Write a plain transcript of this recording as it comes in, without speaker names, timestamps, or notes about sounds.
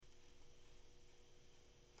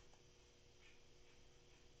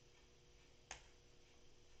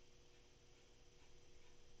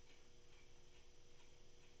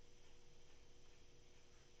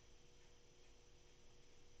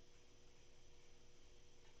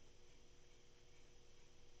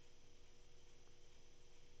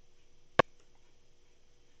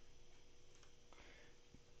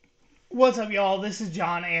What's up, y'all? This is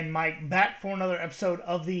John and Mike back for another episode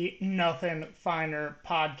of the Nothin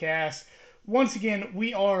podcast. Once again,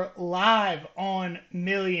 we are live on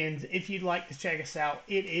Millions. If you'd like to check us out,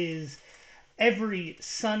 it is every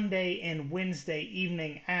Sunday and Wednesday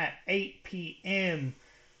evening at 8 p.m.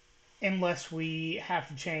 Unless we have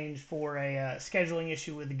to change for a scheduling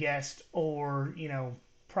issue with the guest or,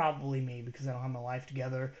 probably me because I don't have my life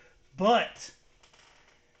together. But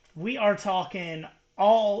we are talking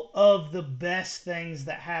all of the best things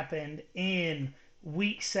that happened in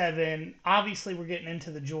week 7. Obviously, we're getting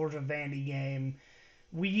into the Georgia Vandy game.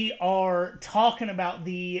 We are talking about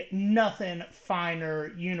the Nothing Finer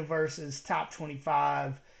Universe's top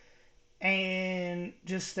 25 and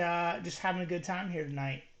just having a good time here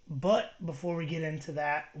tonight. But before we get into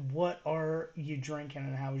that, what are you drinking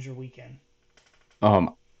and how was your weekend?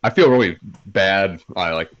 I feel really bad.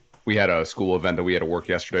 We had a school event that we had to work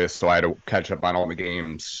yesterday, so I had to catch up on all the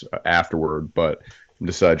games afterward. But I'm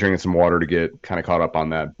just drinking some water to get kind of caught up on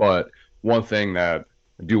that. But one thing that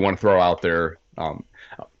I do want to throw out there,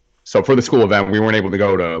 so for the school event, we weren't able to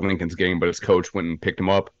go to Lincoln's game, but his coach went and picked him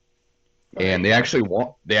up, and they Okay, actually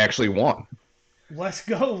won. They actually won. let's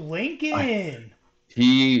go I, Lincoln.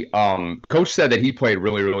 Coach said that he played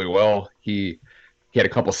really, really well. He had a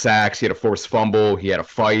couple sacks, he had a forced fumble, he had a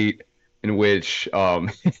fight in which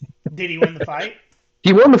Did he win the fight?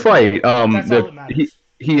 he won the fight. That's all that matters.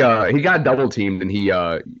 He got double teamed and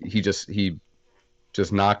he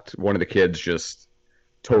just knocked one of the kids just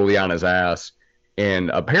totally on his ass. And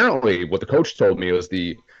apparently, what the coach told me was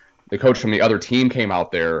the coach from the other team came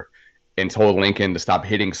out there and told Lincoln to stop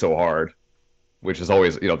hitting so hard, which is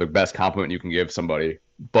always the best compliment you can give somebody.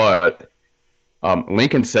 But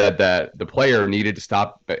Lincoln said that the player needed to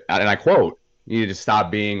stop, and I quote, needed to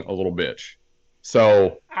stop being a little bitch.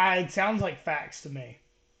 So It sounds like facts to me.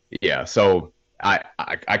 yeah, so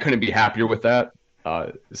I couldn't be happier with that.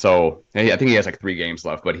 So I think he has like 3 games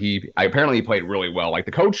left, but apparently he played really well. Like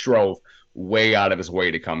the coach drove way out of his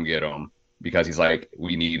way to come get him because he's like,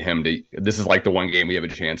 we need him to. This is like the one game we have a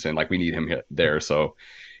chance in. Like we need him there. So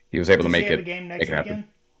he was able to Does he make have a it game make next it happen. weekend?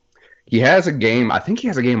 He has a game. I think he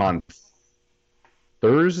has a game on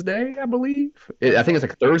Thursday, I believe. I think Okay. it's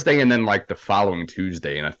like Thursday and then like the following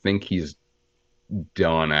Tuesday, and I think he's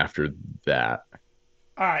done after that.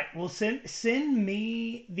 All right. Well, send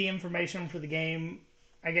me the information for the game.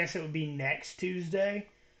 I guess it would be next Tuesday.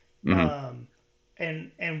 Hmm. Um,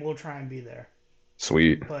 and we'll try and be there.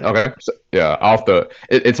 Sweet. But Okay. So, yeah, off the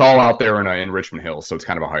it's all out there in Richmond Hill, so it's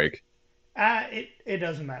kind of a hike. it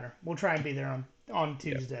doesn't matter. We'll try and be there on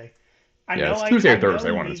Yeah. Tuesday. I Yeah, know it's Tuesday I or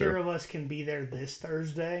Thursday, know one of the neither two. of us can be there this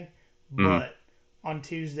Thursday, Hmm. but on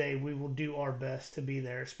Tuesday we will do our best to be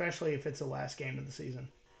there, especially if it's the last game of the season.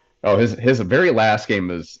 Oh, his very last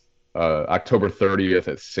game is October 30th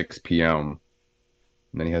at 6 p.m.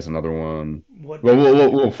 And then he has another one. What Well, day is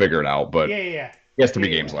that? we'll figure it out, but Yeah, yeah, yeah, he has yeah, three yeah,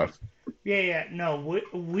 games yeah. left. Yeah, yeah. No,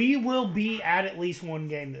 we will be at least one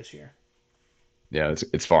game this year. Yeah,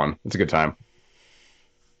 it's fun. It's a good time.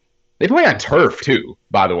 They play on turf too,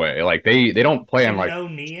 by the way. Like they don't play on And like no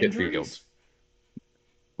knee shit fields. injuries?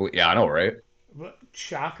 Well, yeah, I know, right?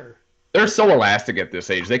 Shocker. They're so elastic at this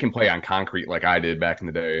age. They can play on concrete like I did back in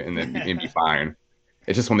the day and be fine.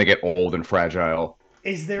 It's just when they get old and fragile.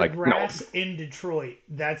 Is there Like, no. grass in Detroit?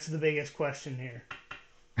 That's the biggest question here.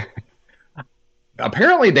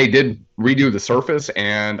 Apparently they did redo the surface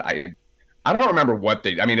and I don't remember what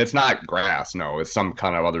they I mean it's not grass, no. It's some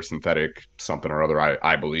kind of other synthetic something or other,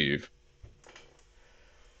 I believe.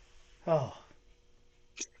 Oh,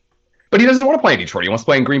 But he doesn't want to play in Detroit. He wants to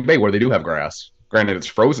play in Green Bay where they do have grass. Granted, it's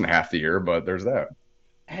frozen half the year, but there's that.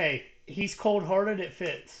 hey, he's cold hearted. It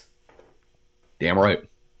fits. Damn right.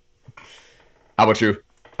 How about you?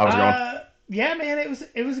 How's it going? Yeah, man,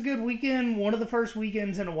 it was a good weekend. One of the first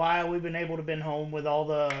weekends in a while we've been able to been home with all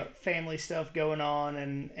the family stuff going on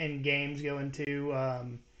and games going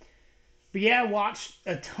to. But yeah, I watched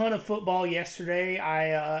a ton of football yesterday.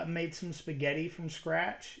 I made some spaghetti from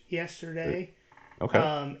scratch yesterday Okay.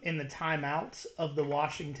 in the timeouts of the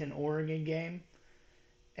Washington Oregon game,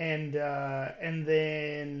 and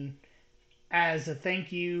then as a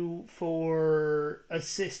thank you for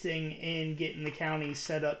assisting in getting the county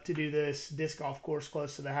set up to do this disc golf course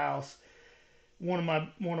close to the house. One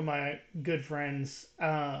of my good friends,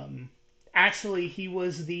 actually he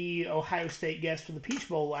was the Ohio State guest for the Peach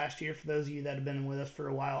Bowl last year. For those of you that have been with us for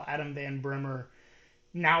a while, Adam Van Brimmer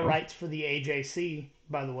now Oh, writes for the AJC.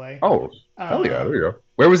 By the way, oh, hell yeah. There um, you go.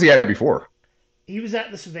 Where was he at before? he was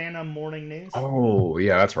at the Savannah Morning News. Oh,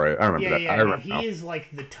 yeah, that's right. I remember Yeah, that. I yeah, no, remember he now. is like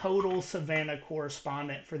the total Savannah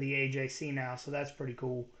correspondent for the AJC now, so that's pretty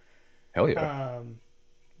cool. Hell yeah. Um,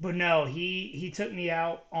 But no, he took me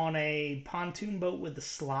out on a pontoon boat with a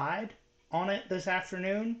slide on it this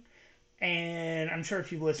afternoon. And I'm sure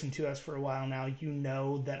if you've listened to us for a while now, you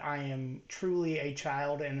know that I am truly a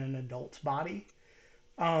child in an adult's body.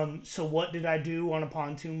 So what did I do on a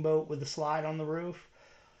pontoon boat with a slide on the roof?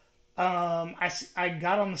 I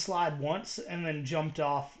got on the slide once and then jumped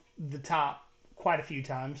off the top quite a few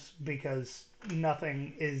times because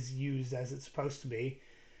nothing is used as it's supposed to be.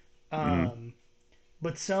 Mm. Um,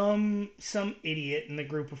 but some idiot in the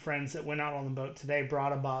group of friends that went out on the boat today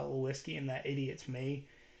brought a bottle of whiskey, and that idiot's me.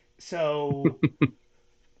 So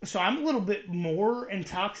so I'm a little bit more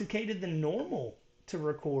intoxicated than normal to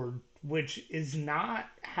record, which is not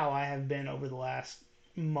how I have been over the last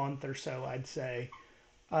month or so, I'd say.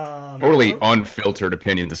 Totally So unfiltered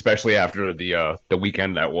opinions, especially after the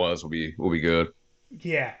weekend that was, will be good.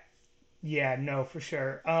 yeah, yeah, no, for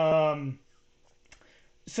sure.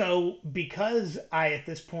 So because I at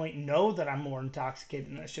this point know that I'm more intoxicated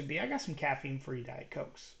than I should be, I got some caffeine-free Diet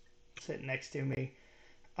Cokes sitting next to me.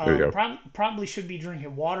 There you go. Probably should be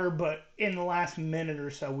drinking water, but in the last minute or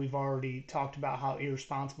so, we've already talked about how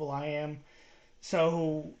irresponsible I am.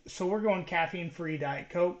 So we're going caffeine-free Diet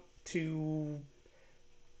Coke to,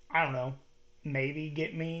 I don't know, maybe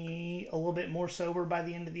get me a little bit more sober by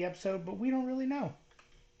the end of the episode, but we don't really know.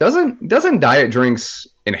 Doesn't diet drinks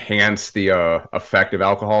enhance the effect of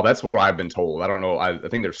alcohol? That's what I've been told. I don't know. I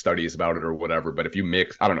think there's studies about it or whatever. But if you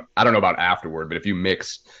mix, I don't know about afterward. But if you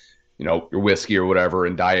mix, your whiskey or whatever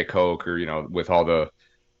and Diet Coke, or with all the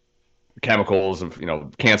chemicals of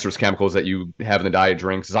cancerous chemicals that you have in the diet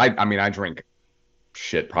drinks. I mean, I drink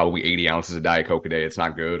shit probably 80 ounces of Diet Coke a day. It's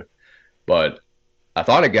not good, but I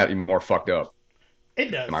thought it got even more fucked up.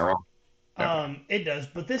 It Am I does. wrong? Yeah. It does,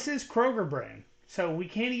 but this is Kroger brand, so we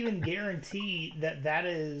can't even guarantee that that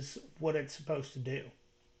is what it's supposed to do.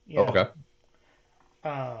 You know, Okay.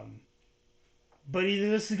 um, but either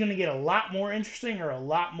this is going to get a lot more interesting or a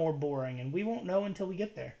lot more boring, and we won't know until we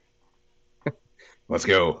get there. Let's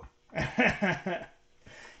go.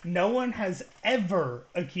 No one has ever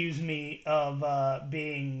accused me of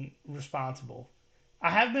being responsible.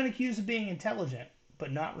 I have been accused of being intelligent,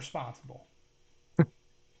 but not responsible.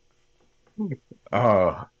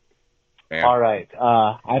 Oh man. All right.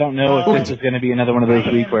 I don't know if this Um, is going to be another one of I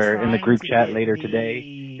those weeks am where in the trying group to chat get later today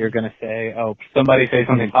you're the. going to say, "Oh, somebody say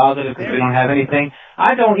something positive because There we we don't have go. anything."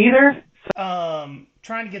 I don't either.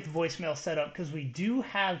 Trying to get the voicemail set up because we do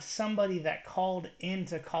have somebody that called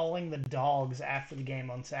into calling the dogs after the game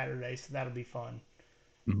on Saturday, so that'll be fun.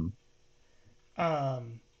 Mhm.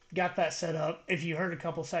 Um, got that set up. If you heard a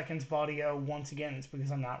couple seconds of audio, once again, it's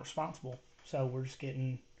because I'm not responsible. So we're just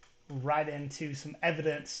getting right into some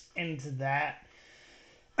evidence into that.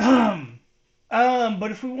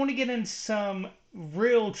 But if we want to get into some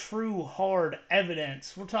real, true, hard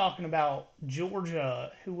evidence, we're talking about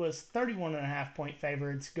Georgia, who was 31.5 point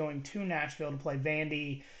favorites going to Nashville to play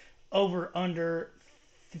Vandy over under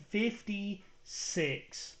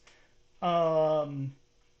 56. Um,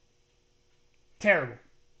 terrible,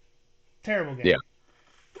 terrible Yeah. game.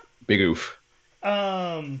 Big oof.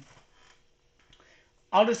 Um,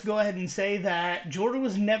 I'll just go ahead and say that Georgia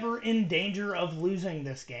was never in danger of losing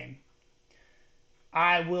this game.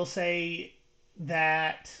 I will say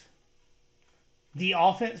that the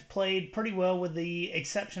offense played pretty well with the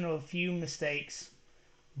exception of a few mistakes,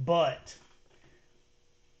 but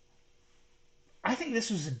I think this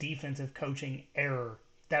was a defensive coaching error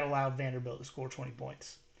that allowed Vanderbilt to score 20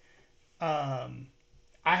 points. Um,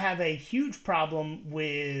 I have a huge problem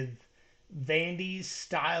with Vandy's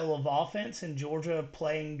style of offense and Georgia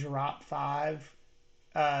playing drop five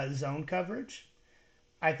zone coverage.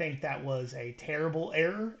 I think that was a terrible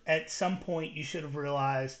error. At some point, you should have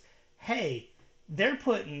realized, hey, they're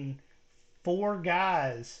putting four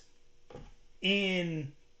guys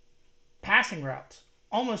in passing routes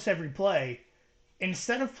almost every play.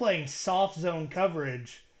 Instead of playing soft zone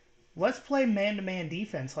coverage, let's play man to man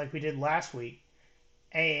defense like we did last week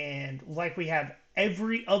and like we have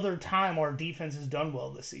every other time our defense has done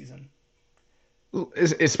well this season.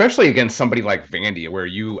 Especially against somebody like Vandy, where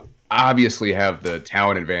you obviously have the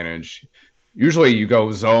talent advantage. Usually you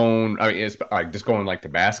go zone. I mean, it's like just going like to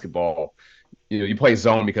basketball. You play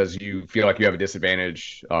zone because you feel like you have a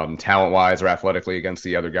disadvantage, talent wise or athletically against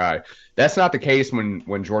the other guy. That's not the case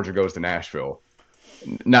when Georgia goes to Nashville.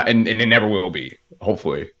 Not and it never will be.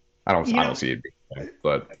 Hopefully, You I don't know, see it.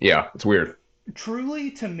 But yeah, it's weird.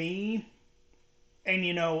 truly to me,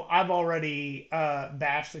 and I've already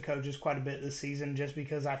bashed the coaches quite a bit this season just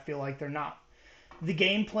because I feel like they're not. The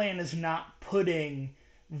game plan is not putting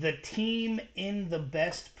the team in the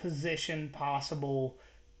best position possible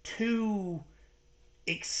to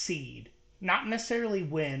exceed, not necessarily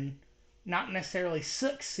win, not necessarily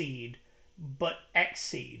succeed, but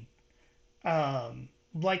exceed,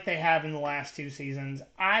 like they have in the last 2 seasons.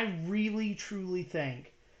 I really truly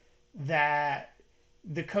think that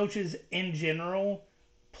the coaches in general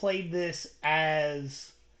played this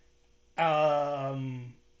as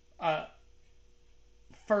um, uh,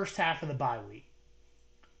 first half of the bye week.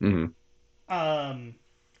 Mm-hmm. Um,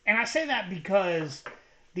 and I say that because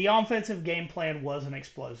the offensive game plan wasn't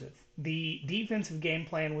explosive. The defensive game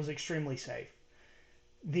plan was extremely safe.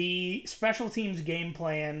 The special teams game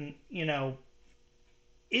plan,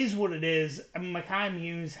 is what it is. I mean, Mekhi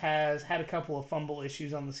Muse has had a couple of fumble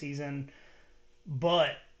issues on the season,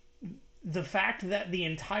 but the fact that the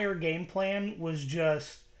entire game plan was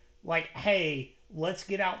just like, hey, let's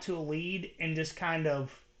get out to a lead and just kind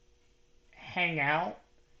of hang out.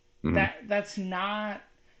 Mm-hmm. That's not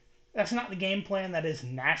the game plan that is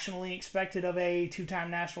nationally expected of a two-time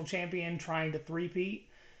national champion trying to three-peat.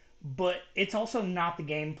 But it's also not the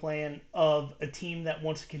game plan of a team that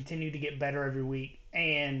wants to continue to get better every week.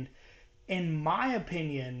 And in my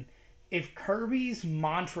opinion, if Kirby's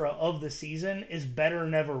mantra of the season is better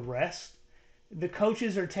never rest, the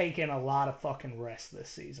coaches are taking a lot of fucking rest this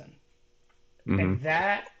season. Mm-hmm. And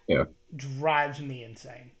that Yeah. drives me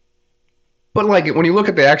insane. But like when you look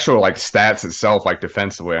at the actual like stats itself, like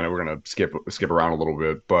defensively, I know we're gonna skip around a little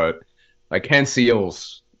bit, but like Ken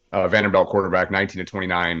Seals, Vanderbilt quarterback, 19 to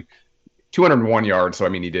 29, 201 yards. So I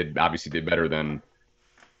mean, he did better than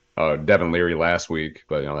Devin Leary last week,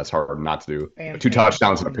 but that's hard not to do. And Two Peyton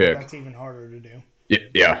touchdowns and a Thorne, pick. that's even harder to do. Yeah,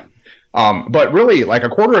 yeah. But really, like a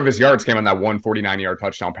quarter of his yards came on that 149-yard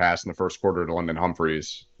touchdown pass in the first quarter to London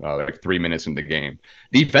Humphreys, like 3 minutes into the game.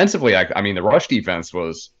 Defensively, I mean, the rush defense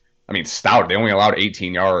was, I mean, stout. They only allowed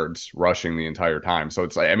 18 yards rushing the entire time. So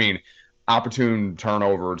it's like, I mean, opportune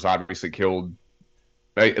turnovers obviously killed.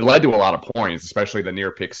 It led to a lot of points, especially the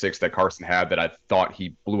near pick six that Carson had that I thought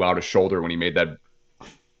he blew out his shoulder when he made that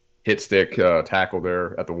hit stick tackle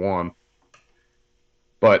there at the one.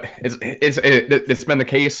 But it's been the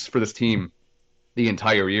case for this team the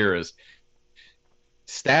entire year is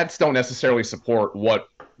stats don't necessarily support what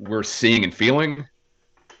we're seeing and feeling.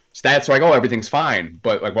 Stats are like, oh, everything's fine,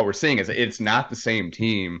 but like what we're seeing is it's not the same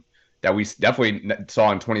team that we definitely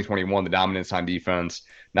saw in 2021. The dominance on defense,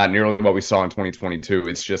 not nearly what we saw in 2022.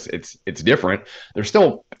 It's just it's different. They're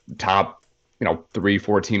still top, 3,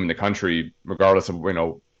 4 team in the country, regardless of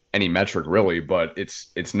any metric really, but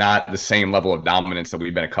it's not the same level of dominance that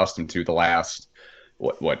we've been accustomed to the last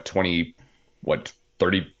what 20 what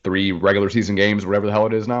 33 regular season games, whatever the hell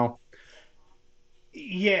it is now.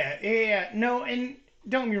 Yeah. No, and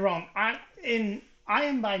don't get me wrong. I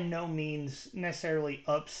am by no means necessarily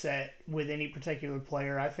upset with any particular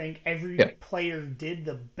player. I think every Yeah. player did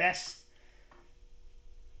the best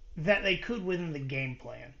that they could within the game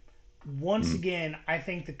plan. Once Mm-hmm. again, I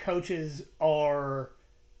think the coaches are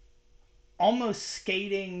almost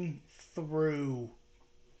skating through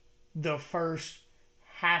the first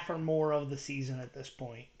half or more of the season at this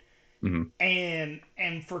point. Mm-hmm.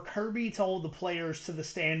 And for Kirby to hold the players to the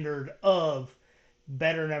standard of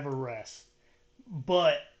better never rest,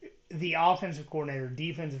 but the offensive coordinator,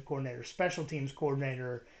 defensive coordinator, special teams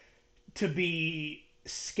coordinator to be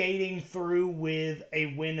skating through with a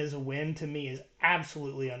win as a win to me is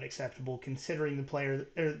absolutely unacceptable considering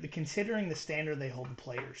considering the standard they hold the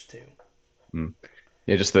players to. Mm-hmm.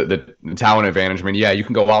 Yeah, just the talent advantage. I mean, yeah, you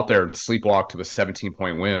can go out there and sleepwalk to a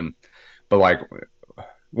 17-point win, but like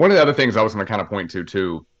one of the other things I was going to kind of point to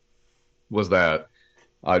too was that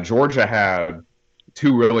Georgia had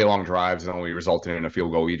two really long drives that only resulted in a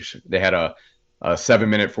field goal each. They had a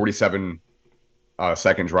 7-minute 47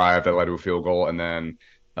 second drive that led to a field goal, and then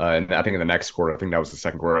and I think in the next quarter, I think that was the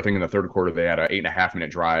second quarter. I think in the third quarter they had an 8.5-minute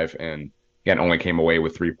drive, and again only came away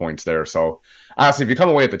with 3 points there. So honestly, if you come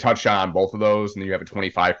away with the touchdown on both of those, and then you have a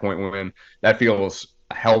 25-point win, that feels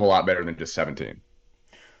a hell of a lot better than just 17.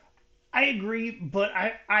 I agree, but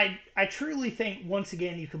I truly think once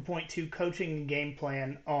again you can point to coaching and game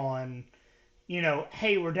plan on,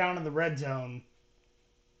 hey, we're down in the red zone.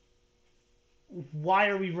 Why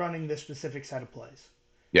are we running this specific set of plays?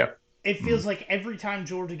 Yeah. It Mm-hmm. feels like every time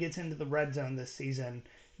Georgia gets into the red zone this season,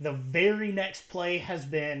 the very next play has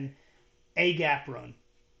been a gap run,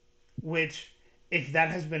 which if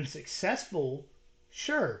that has been successful,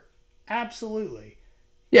 sure, absolutely.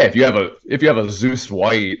 Yeah, if you have a Zeus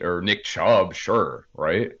White or Nick Chubb, sure,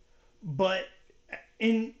 right? But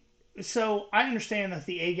in so I understand that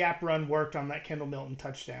the A gap run worked on that Kendall Milton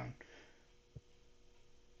touchdown.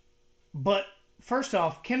 But first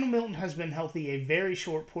off, Kendall Milton has been healthy a very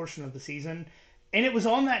short portion of the season, And it was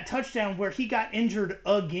on that touchdown where he got injured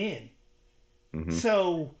again. Hmm.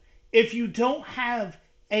 So if you don't have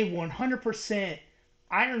a 100%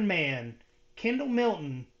 Iron Man, Kendall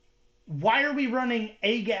Milton, why are we running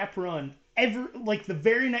a gap run like the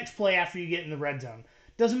very next play after you get in the red zone?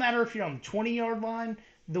 Doesn't matter if you're on the 20-yard line,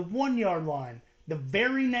 the 1 yard line. The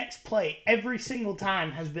very next play, every single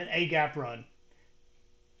time, has been a gap run.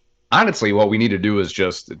 Honestly, what we need to do is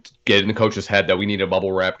just get in the coach's head that we need a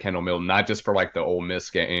bubble wrap Kendall Milton, not just for like the Ole Miss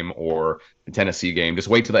game or the Tennessee game. Just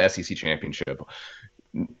wait till the SEC championship.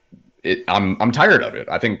 I'm tired of it.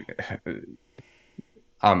 I think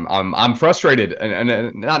I'm frustrated,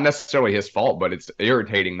 and not necessarily his fault, but it's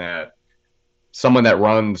irritating that someone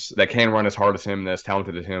that can run as hard as him, that's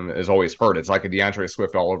talented as him, is always hurt. It's like a DeAndre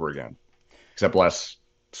Swift all over again, except less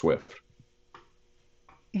Swift.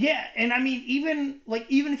 Yeah, and I mean, even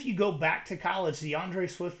if you go back to college, DeAndre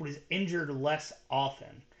Swift was injured less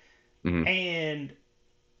often. Mm-hmm. And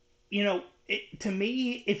to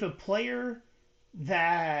me, if a player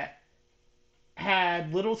that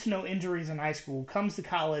had little to no injuries in high school comes to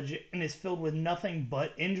college and is filled with nothing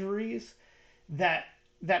but injuries, that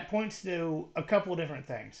that points to a couple of different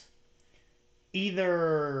things.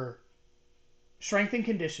 Either strength and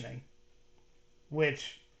conditioning,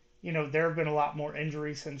 which there have been a lot more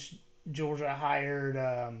injuries since Georgia hired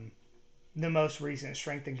the most recent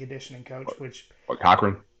strength and conditioning coach, which What,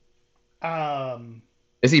 Cochran? um,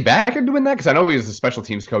 Is he back in doing that? Because I know he was a special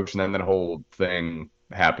teams coach, and then that whole thing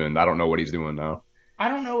happened. I don't know what he's doing now. I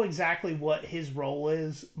don't know exactly what his role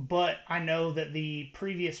is, but I know that the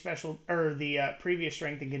previous strength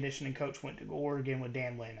and conditioning coach went to Oregon with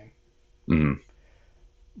Dan Lanning. Mm-hmm.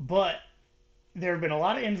 But there have been a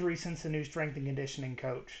lot of injuries since the new strength and conditioning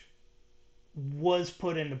coach was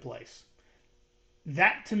put into place.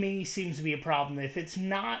 That to me seems to be a problem. If it's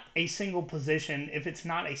not a single position, if it's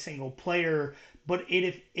not a single player, but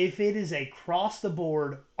if it is a cross the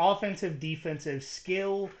board offensive, defensive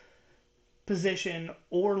skill position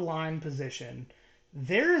or line position,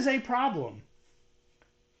 there is a problem.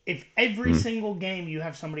 If every Mm-hmm. single game you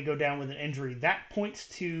have somebody go down with an injury, that points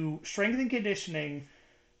to strength and conditioning,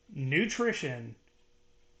 nutrition,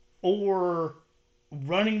 or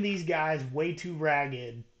running these guys way too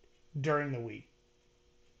ragged during the week.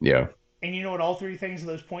 Yeah. And you know what all three things of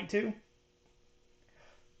those point to?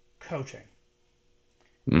 Coaching.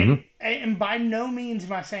 And Mm-hmm. and by no means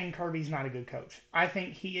am I saying Kirby's not a good coach. I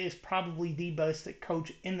think he is probably the best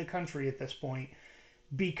coach in the country at this point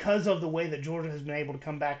because of the way that Georgia has been able to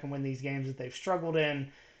come back and win these games that they've struggled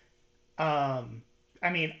in. I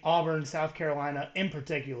mean, Auburn, South Carolina in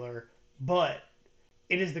particular, but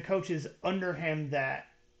it is the coaches under him that,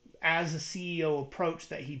 as a CEO approach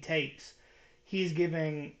that he takes, he's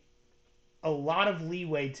giving a lot of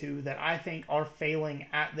leeway to that I think are failing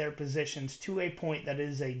at their positions to a point that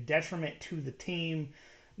is a detriment to the team.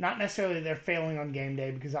 Not necessarily they're failing on game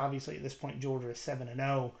day because obviously at this point Georgia is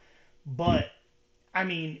 7-0, but I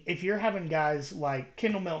mean, if you're having guys like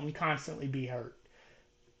Kendall Milton constantly be hurt,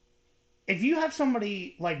 if you have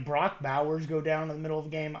somebody like Brock Bowers go down in the middle of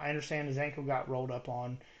the game, I understand his ankle got rolled up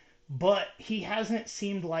on, but he hasn't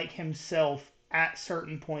seemed like himself at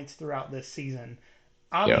certain points throughout this season.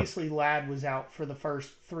 Yeah. Obviously, Ladd was out for the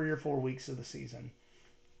first 3 or 4 weeks of the season.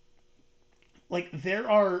 Like there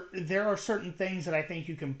are certain things that I think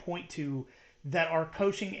you can point to that are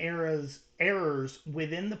coaching errors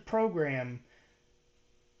within the program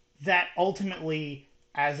that ultimately,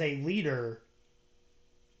 as a leader,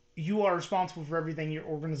 you are responsible for everything your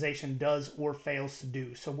organization does or fails to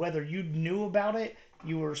do. So whether you knew about it,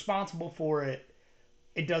 you were responsible for it,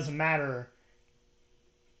 it doesn't matter.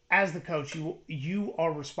 As the coach, you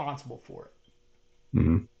are responsible for it.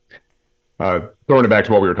 Mm-hmm. Throwing it back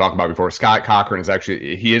to what we were talking about before, Scott Cochran is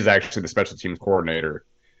actually the special teams coordinator.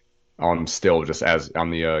 Still just as on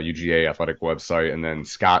the UGA athletic website, and then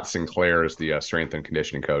Scott Sinclair is the strength and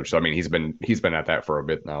conditioning coach. So I mean, he's been at that for a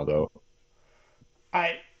bit now, though.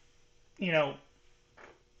 I, you know,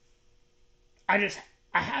 I just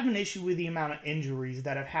I have an issue with the amount of injuries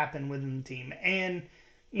that have happened within the team, and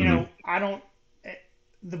Mm-hmm. I don't.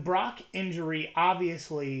 The Brock injury,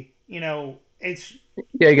 obviously, it's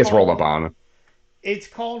Yeah, he gets rolled up called on. it's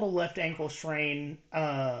called a left ankle strain,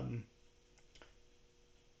 and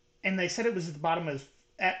they said it was at the bottom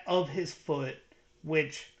of his foot,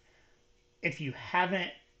 which if you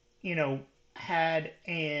haven't, had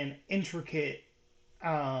an intricate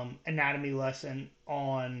anatomy lesson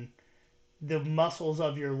on the muscles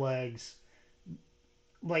of your legs,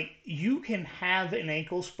 like you can have an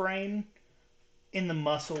ankle sprain in the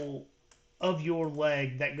muscle of your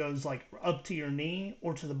leg that goes like up to your knee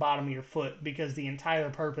or to the bottom of your foot, because the entire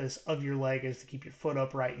purpose of your leg is to keep your foot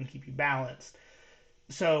upright and keep you balanced.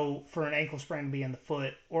 So for an ankle sprain to be in the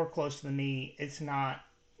foot or close to the knee, it's not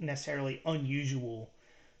necessarily unusual.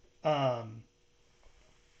 Um,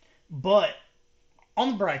 but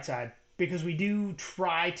on the bright side, because we do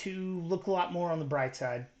try to look a lot more on the bright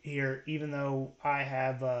side here, even though I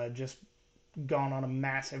have just gone on a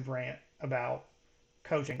massive rant about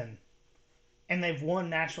coaching. And they've won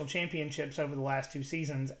national championships over the last 2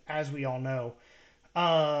 seasons, as we all know.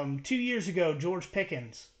 2 years ago, George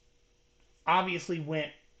Pickens obviously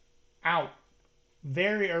went out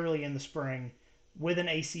very early in the spring with an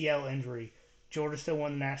ACL injury. Georgia still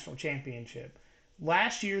won the national championship.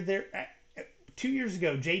 Last year, 2 years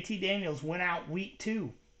ago, JT Daniels went out week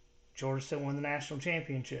 2. Georgia still won the national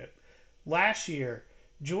championship. Last year,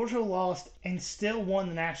 Georgia lost and still won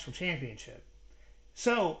the national championship.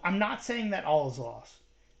 So I'm not saying that all is lost.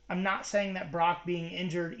 I'm not saying that Brock being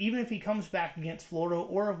injured, even if he comes back against Florida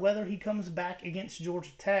or whether he comes back against Georgia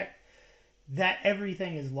Tech, that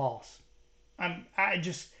everything is lost. I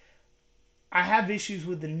have issues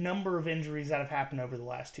with the number of injuries that have happened over the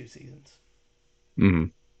last 2 seasons. Mm-hmm.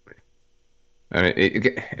 I mean,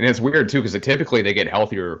 and it's weird too because typically they get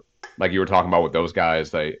healthier, like you were talking about with those guys.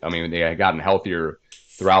 They had gotten healthier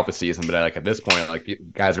throughout the season, but like at this point, like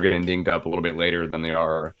guys are getting dinged up a little bit later than they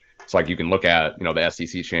are. It's like you can look at the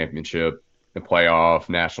SEC championship, the playoff,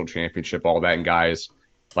 national championship, all that, and guys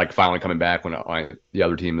like finally coming back when the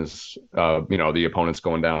other team is, the opponent's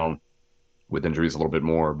going down with injuries a little bit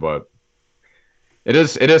more. But it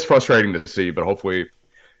is frustrating to see, but hopefully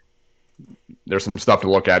there's some stuff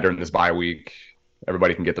to look at during this bye week.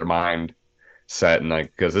 Everybody can get their mind set, and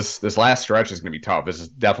like because this last stretch is going to be tough. This is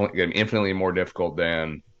definitely going to be infinitely more difficult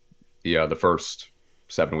than the first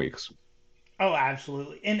 7 weeks. Oh,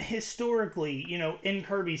 absolutely. And historically, in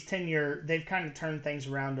Kirby's tenure, they've kind of turned things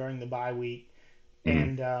around during the bye week,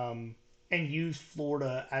 and used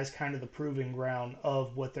Florida as kind of the proving ground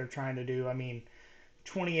of what they're trying to do. I mean,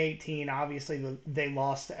 2018, obviously they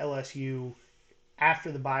lost to LSU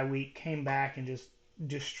after the bye week, came back and just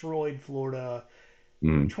destroyed Florida.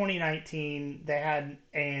 2019, they had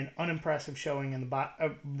an unimpressive showing in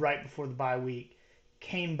the right before the bye week,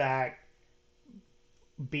 came back,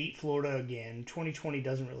 beat Florida again. 2020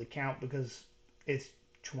 doesn't really count because it's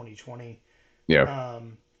 2020. Yeah.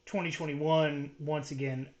 2021, once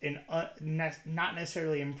again, not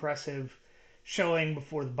necessarily impressive showing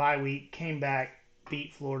before the bye week, came back,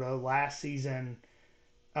 beat Florida. Last season,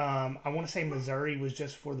 I want to say Missouri was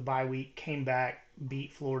just before the bye week, came back,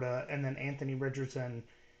 beat Florida, and then Anthony Richardson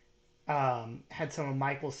had some of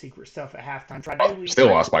Michael's secret stuff at halftime. Still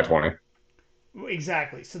lost by 20.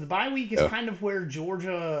 Exactly. So the bye week is kind of where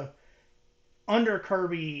Georgia, under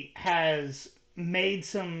Kirby, has made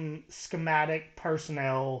some schematic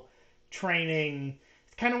personnel training.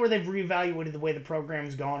 It's kind of where they've reevaluated the way the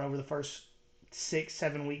program's gone over the first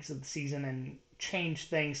 6-7 weeks of the season and changed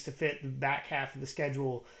things to fit the back half of the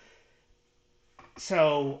schedule.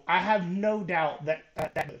 So I have no doubt that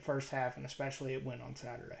the first half, and especially it went on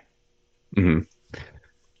Saturday. Mm-hmm.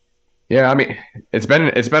 Yeah, I mean, it's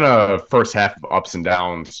been a first half of ups and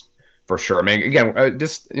downs for sure. I mean, again,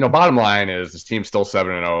 just bottom line is this team's still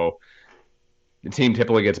 7-0. The team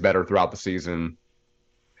typically gets better throughout the season,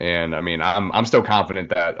 and I mean, I'm still confident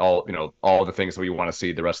that all the things that we want to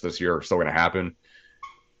see the rest of this year are still going to happen.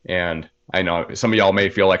 And I know some of y'all may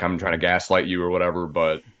feel like I'm trying to gaslight you or whatever,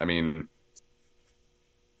 but I mean,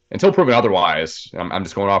 until proven otherwise, I'm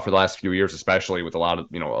just going off for the last few years, especially with a lot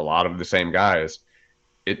of the same guys.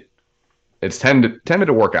 It's tended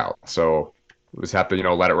to work out. So we just have to,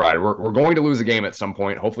 let it ride. We're going to lose a game at some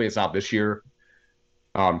point. Hopefully it's not this year.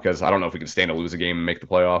 Because I don't know if we can stand to lose a game and make the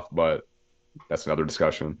playoff, but that's another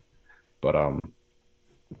discussion. But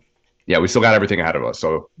yeah, we still got everything ahead of us.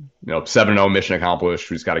 So, 7-0 mission accomplished.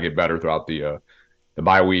 We just got to get better throughout the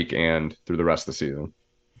bye week and through the rest of the season.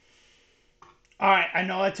 All right, I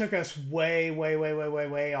know I took us way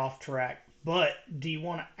off track, but do you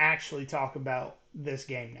want to actually talk about this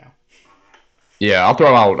game now? Yeah, I'll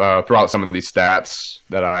throw out some of these stats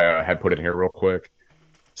that I had put in here real quick.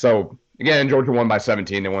 So again, Georgia won by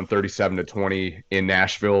 17. They won 37-20 in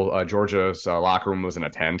Nashville. Georgia's locker room was in a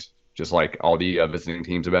tent, just like all the visiting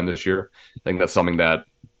teams have been this year. I think that's something that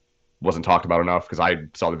wasn't talked about enough because I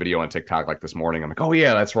saw the video on TikTok like this morning. I'm like, oh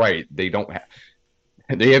yeah, that's right. They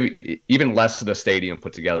have even less of the stadium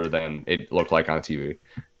put together than it looked like on TV.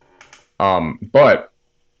 But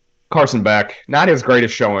Carson Beck, not his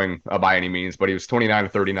greatest showing by any means, but he was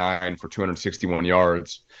 29-39 for 261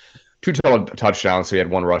 yards, 2 total touchdowns. So he had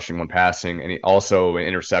 1 rushing, 1 passing, and he also an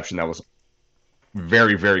interception that was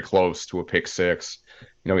very, very close to a pick six.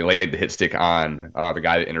 He laid the hit stick on the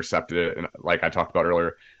guy that intercepted it, and like I talked about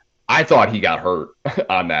earlier, I thought he got hurt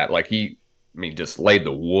on that. Just laid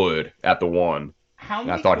the wood at the one, How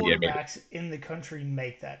and I many thought he had made it. quarterbacks in the country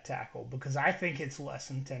make that tackle? Because I think it's less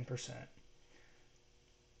than 10%.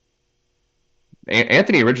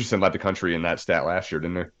 Anthony Richardson led the country in that stat last year,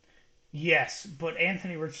 didn't he? Yes, but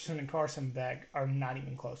Anthony Richardson and Carson Beck are not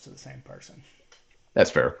even close to the same person.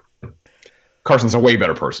 That's fair. Carson's a way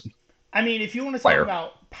better person. I mean, if you want to talk Player.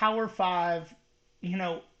 about Power Five, you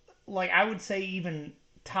know, like I would say even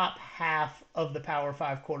top half of the Power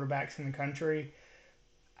Five quarterbacks in the country,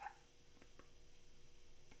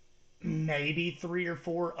 maybe three or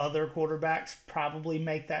four other quarterbacks probably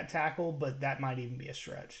make that tackle, but that might even be a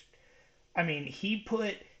stretch. I mean, he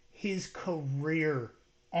put his career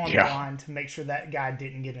on the Yeah. line to make sure that guy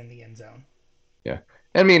didn't get in the end zone. Yeah.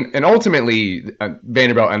 I mean, and ultimately,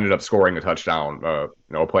 Vanderbilt ended up scoring a touchdown,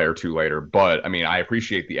 a play or two later. But I mean, I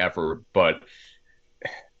appreciate the effort, but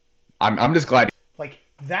I'm just glad. Like,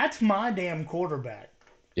 that's my damn quarterback.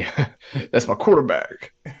 Yeah, that's my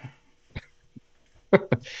quarterback.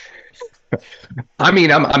 I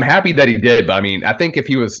mean, I'm happy that he did, but I mean, I think if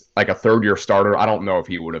he was like a third year starter, I don't know if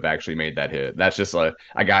he would have actually made that hit. That's just a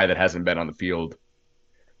guy that hasn't been on the field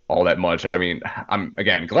all that much. I mean, I'm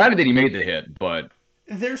again glad that he made the hit, but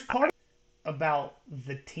There's part about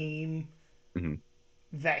the team mhm,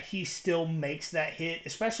 that he still makes that hit,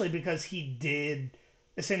 especially because he did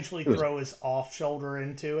essentially it was throw his off shoulder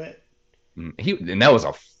into it. he and that was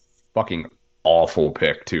a fucking awful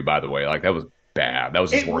pick too, by the way. Like that was bad. That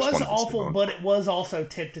was his It worst was one of the awful, season. but it was also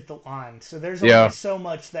tipped at the line. So there's only Yeah. so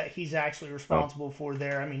much that he's actually Oh, responsible for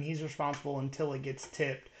there. I mean, he's responsible until it gets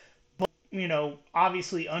tipped.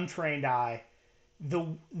 Obviously untrained eye,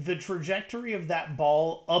 the trajectory of that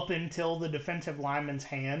ball up until the defensive lineman's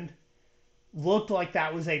hand looked like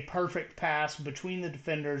that was a perfect pass between the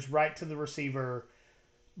defenders right to the receiver.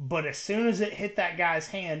 But as soon as it hit that guy's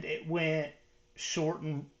hand, it went short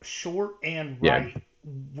and yeah, right,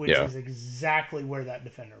 which yeah. is exactly where that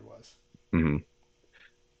defender was. Hmm.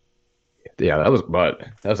 Yeah, that was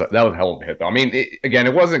a hell of a hit though. I mean, again,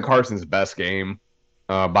 it wasn't Carson's best game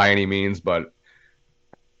by any means, but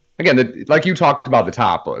again, like you talked about the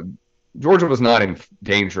top, Georgia was not in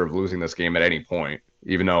danger of losing this game at any point,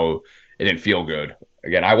 even though it didn't feel good.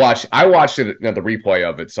 Again, I watched it the replay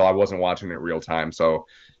of it, so I wasn't watching it real time. So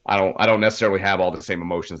I don't necessarily have all the same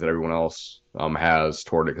emotions that everyone else has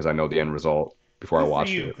toward it because I know the end result before I Good for watched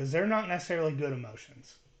you, it. because they're not necessarily good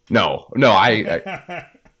emotions. No, no, I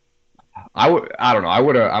don't know.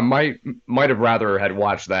 I might have rather had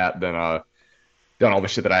watched that than done all the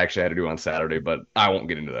shit that I actually had to do on Saturday, but I won't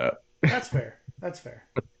get into that. That's fair. That's fair.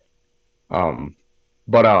 Um,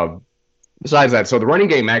 but besides that, so the running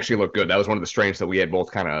game actually looked good. That was one of the strengths that we had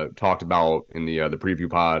both kind of talked about in the preview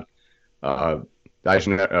pod. Uh,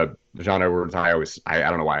 John Edwards, I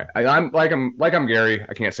don't know why. I'm Gary.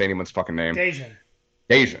 I can't say anyone's fucking name. Dejan.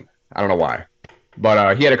 Asian. I don't know why.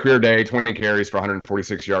 But he had a career day, 20 carries for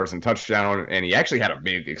 146 yards and touchdown, and he actually had a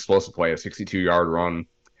big explosive play, a 62-yard run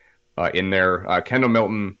in there. Kendall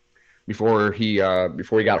Milton, before he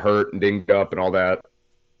got hurt and dinged up and all that,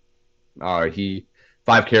 he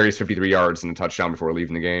 5 carries, 53 yards and a touchdown before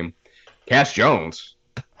leaving the game. Cash Jones,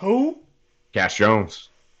 Who? Cash Jones,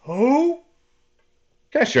 Who?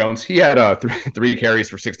 Cash Jones. He had three carries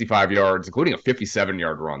for 65 yards, including a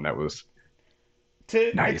 57-yard run. That was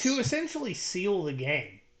To nice. essentially seal the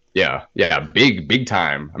game. Yeah, yeah, big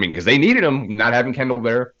time. I mean, because they needed him, not having Kendall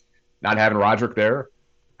there, not having Roderick there.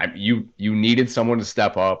 You needed someone to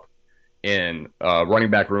step up in a running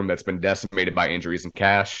back room that's been decimated by injuries. And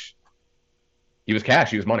Cash, he was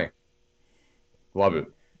Cash. He was money. Love it.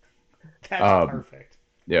 That's Um, perfect.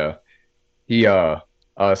 yeah, he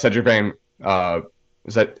Cedric Van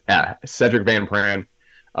Cedric Van Pran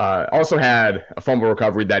also had a fumble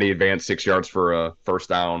recovery that he advanced 6 yards for a first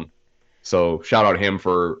down. So shout out him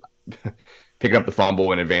for picking up the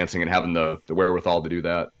fumble and advancing and having the wherewithal to do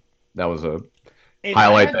that. That was a If I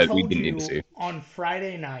highlight had that we told didn't need to you see. on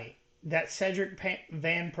Friday night that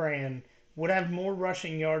Van Pran would have more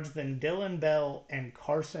rushing yards than Dylan Bell and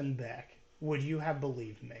Carson Beck, would you have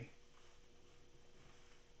believed me?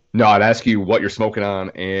 No, I'd ask you what you're smoking on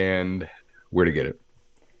and where to get it.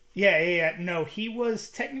 Yeah. No, he was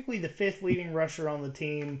technically the fifth leading rusher on the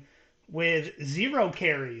team with 0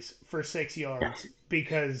 carries for 6 yards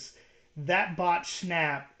because that botch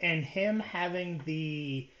snap and him having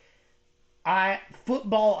the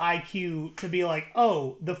football IQ to be like,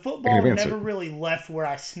 oh, the I can football advance never it. really left where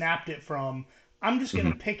I snapped it from. I'm just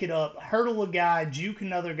gonna Hmm. pick it up, hurdle a guy, juke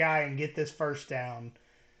another guy, and get this first down.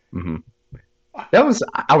 Hmm.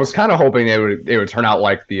 I was kind of hoping it would turn out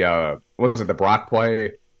like the what was it, the Brock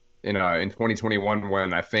play in 2021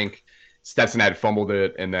 when I think Stetson had fumbled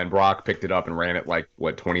it and then Brock picked it up and ran it like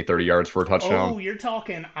what 20 30 yards for a touchdown. Oh, you're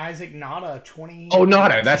talking Isaac Nada Oh, no,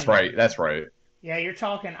 that's 2018. right. That's right. Yeah, you're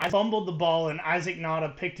talking. I fumbled the ball and Isaac Nada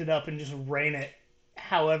picked it up and just ran it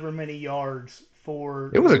however many yards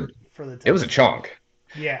It was a for the it was a touchdown. chunk.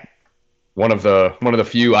 Yeah, One of the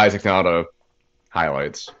few Isaac Nauta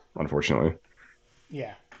highlights, unfortunately.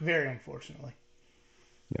 yeah, very unfortunately.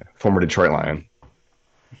 Yeah, former Detroit Lion.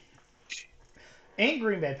 And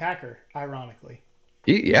Green Bay Packer, ironically.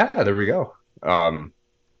 Yeah, there we go.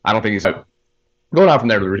 I don't think he's going on from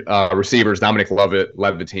there. To receivers, Dominic Lovett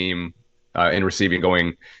led the team in receiving,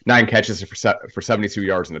 going 9 catches for 72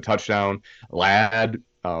 yards and a touchdown. Ladd,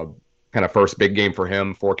 kind of first big game for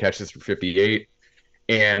him, 4 catches for 58.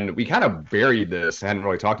 And we kind of buried this. I hadn't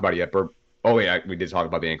really talked about it yet. But, oh, yeah, we did talk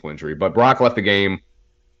about the ankle injury. But Brock left the game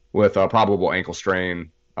with a probable ankle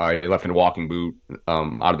strain. He left in a walking boot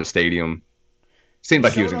out of the stadium. He Seemed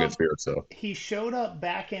like he was showed in good up. spirits, though. He showed up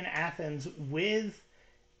back in Athens with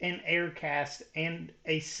an air cast and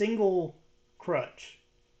a single crutch.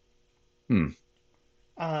 Hmm.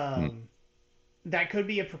 Hmm. Um, that could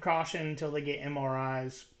be a precaution until they get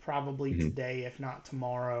MRIs, probably Hmm. today, if not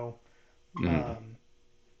tomorrow. Hmm. Um,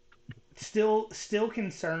 still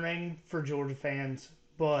concerning for Georgia fans,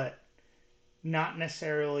 but not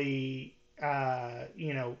necessarily,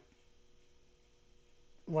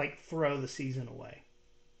 like throw the season away.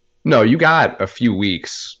 No, you got a few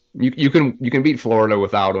weeks. You can beat Florida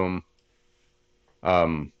without him.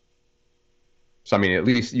 Um, so I mean, at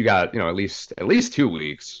least you got at least 2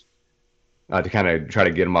 weeks to kind of try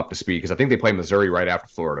to get them up to speed because I think they play Missouri right after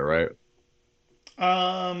Florida, right?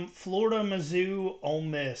 Florida, Mizzou, Ole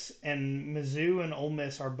Miss, and Mizzou and Ole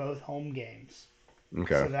Miss are both home games.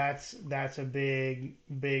 So Okay. that's a big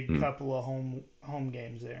Mm-hmm. couple of home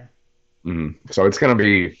games there. So it's gonna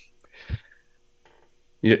be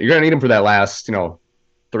you're gonna need them for that last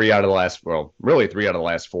 3 out of the last, well, really 3 out of the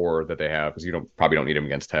last 4 that they have because you don't need them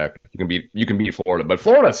against Tech. You can beat Florida, but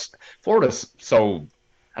Florida's so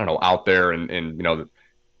I don't know out there and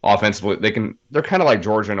offensively they're kind of like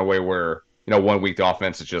Georgia in a way where one week the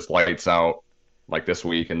offense is just lights out like this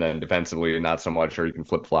week, and then defensively not so much, or you can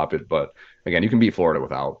flip flop it. But again, you can beat Florida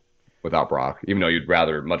without Brock, even though you'd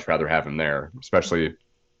much rather have him there, especially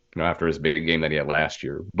after his big game that he had last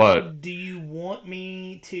year. But Do you want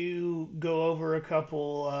me to go over a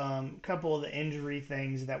couple of the injury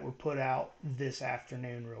things that were put out this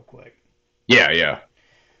afternoon real quick? yeah, yeah,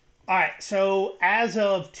 All right, so as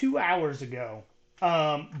of 2 hours ago,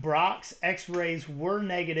 Brock's X-rays were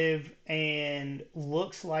negative and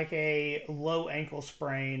looks like a low ankle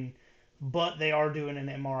sprain, but they are doing an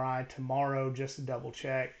MRI tomorrow just to double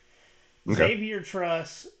check. okay, Xavier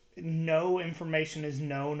Truss, no information is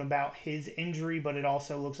known about his injury, but it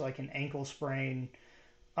also looks like an ankle sprain.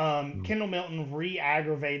 Kendall Milton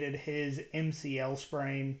re-aggravated his MCL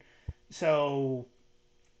sprain, so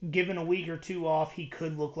given a week or two off, he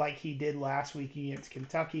could look like he did last week against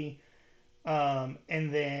Kentucky. And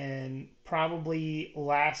then probably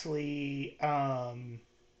lastly, well,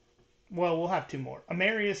 we'll have two more.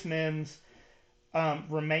 Amarius Mims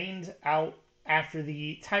remains out after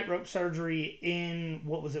the tightrope surgery in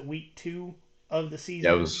what was it, week 2 of the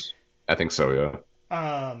yeah, it season. was. I think so. Yeah.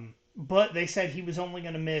 But they said he was only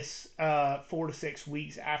going to miss 4 to 6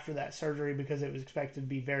 weeks after that surgery because it was expected to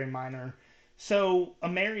be very minor. So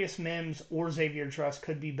Amarius Mims or Xavier Truss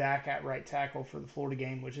could be back at right tackle for the Florida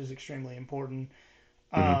game, which is extremely important.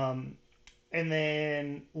 Hmm. Um, and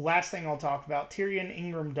then last thing I'll talk about, Tyrion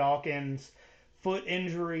Ingram Dawkins foot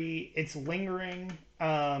injury. It's lingering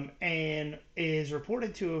and is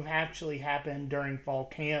reported to have actually happened during fall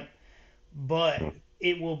camp, but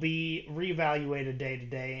it will be reevaluated day to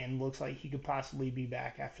day and looks like he could possibly be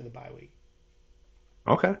back after the bye week.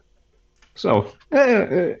 Okay. So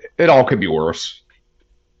it all could be worse.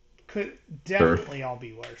 Could Sure. definitely all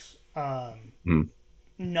be worse. Hmm.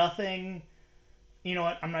 Nothing. You know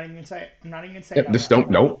what? I'm not even gonna say it. I'm not even gonna say it Yep. out Just loud. don't.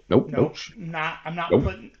 Nope. Nope. Nope. Nope. Not. I'm not Nope.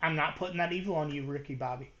 putting. I'm not putting that evil on you, Ricky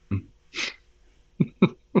Bobby.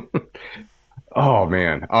 Oh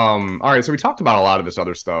man. All right. So we talked about a lot of this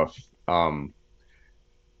other stuff.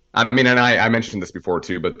 I mean, and I mentioned this before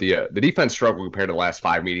too, but the defense struggled compared to the last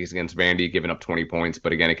 5 meetings against Vandy, giving up 20 points.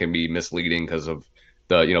 But again, it can be misleading because of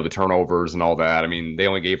the turnovers and all that. I mean, they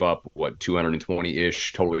only gave up what 220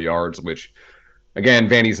 ish total yards, which again,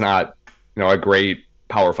 Vandy's not a great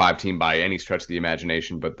Power Five team by any stretch of the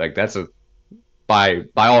imagination, but like that's by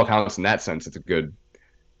all accounts in that sense, it's a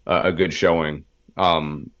good showing.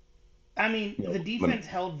 Um, I mean, You the know, defense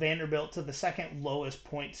held Vanderbilt to the second lowest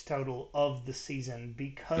points total of the season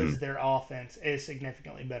because mhm. their offense is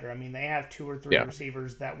significantly better. I mean, they have two or three Yeah.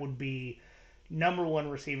 receivers that would be number one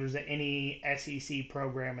receivers at any SEC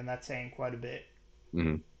program, and that's saying quite a bit.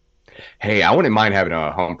 Hmm. Hey, I wouldn't mind having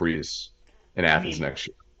a Humphreys in I Athens mean, next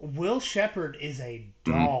year. Will Shepard is a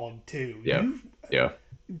Mhm. dog too. Yeah. Yeah.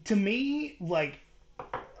 To me, like,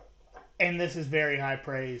 and this is very high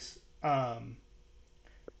praise.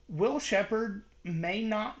 Will Shepard may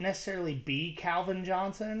not necessarily be Calvin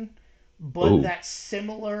Johnson, but Oh, that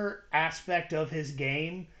similar aspect of his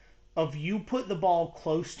game of you put the ball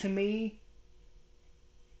close to me,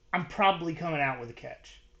 I'm probably coming out with a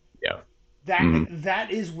catch. yeah. That Hmm.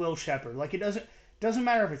 that is Will Shepard. Like, it doesn't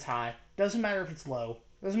matter if it's high, doesn't matter if it's low,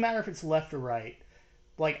 doesn't matter if it's left or right.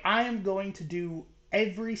 Like, I am going to do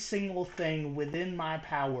every single thing within my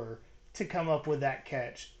power to come up with that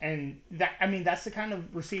catch. And that, I mean, that's the kind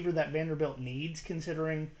of receiver that Vanderbilt needs,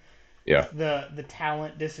 considering Yeah. the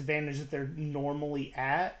talent disadvantage that they're normally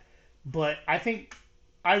at. But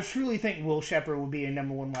I truly think Will Shepard would be a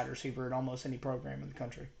number one wide receiver in almost any program in the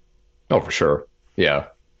country. Oh, for sure. Yeah.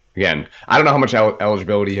 Again, I don't know how much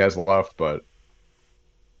eligibility he has left, but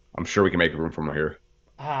I'm sure we can make room for him here.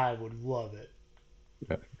 I would love it.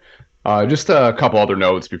 Yeah. Just a couple other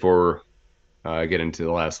notes before I get into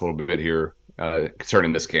the last little bit here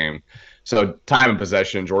concerning this game. So, time and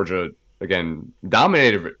possession, Georgia again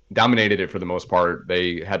dominated it for the most part.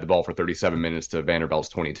 They had the ball for 37 minutes to Vanderbilt's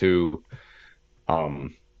 22.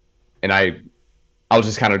 Um, and I was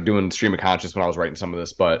just kind of doing stream of conscious when I was writing some of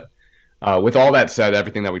this, but with all that said,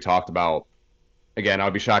 everything that we talked about, again, I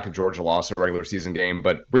would be shocked if Georgia lost a regular season game.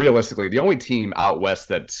 But realistically, the only team out west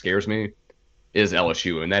that scares me is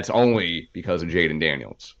LSU, and that's only because of Jaden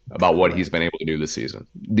Daniels about what he's been Correct. able to do this season.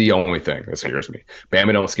 The only thing that scares me.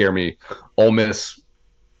 Bama don't scare me. Ole Miss,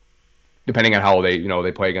 depending on how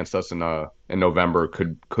they play against us in November,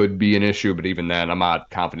 could be an issue. But even then, I'm not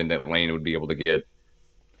confident that Lane would be able to get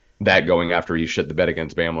that going after he shit the bed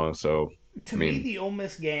against Bama. So, To I me, mean, the Ole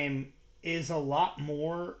Miss game is a lot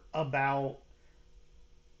more about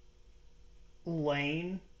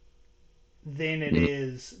Lane than it mm,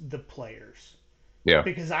 is the players. yeah,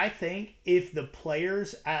 Because I think if the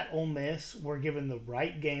players at Ole Miss were given the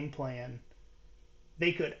right game plan,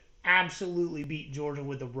 they could absolutely beat Georgia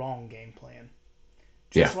with the wrong game plan.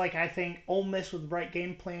 yeah. Just like I think Ole Miss with the right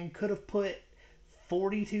game plan could have put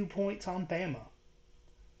 42 points on Bama.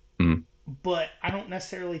 Mm. But I don't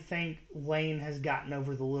necessarily think Lane has gotten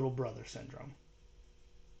over the little brother syndrome.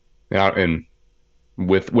 Yeah, and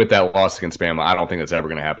with that loss against Bama, I don't think that's ever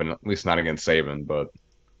going to happen. At least not against Saban. But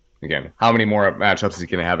again, how many more matchups is he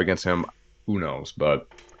going to have against him? Who knows? But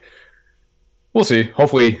we'll see.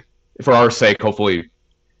 Hopefully, for our sake, hopefully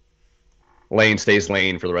Lane stays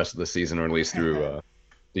Lane for the rest of the season, or at least through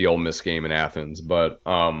the Ole Miss game in Athens. But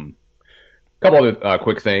a couple other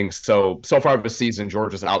quick things. So far this season,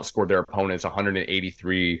 Georgia's outscored their opponents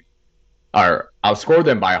 183, or outscored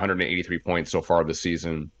them by 183 points so far this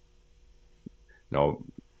season. No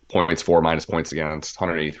points for minus points against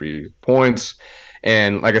 183 points.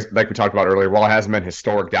 And like we talked about earlier, while it hasn't been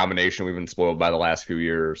historic domination, we've been spoiled by the last few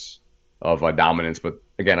years of dominance. But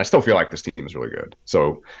again, I still feel like this team is really good.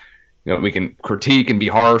 So we can critique and be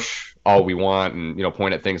harsh all we want, and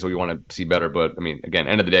point at things that we want to see better. But I mean, again,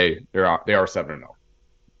 end of the day, they are 7-0.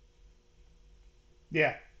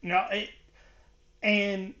 Yeah. No,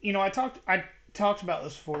 and I talked about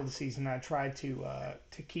this before the season. I tried to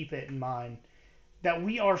keep it in mind that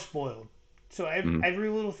we are spoiled. So Mm-hmm. every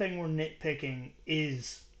little thing we're nitpicking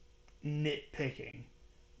is nitpicking. Mm-hmm.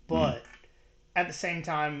 But at the same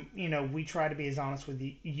time, we try to be as honest with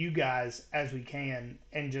you guys as we can,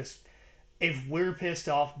 and just if we're pissed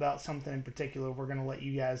off about something in particular, we're going to let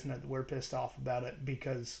you guys know that we're pissed off about it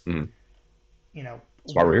because Mm-hmm.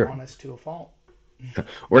 That's why we're we're here. honest to a fault.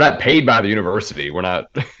 We're not paid by the university. We're not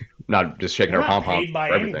not just shaking We're our not pom poms paid by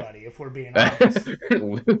for everything. anybody if we're being honest.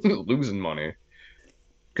 Losing money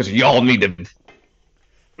because y'all need to.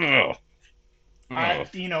 Ugh, ugh.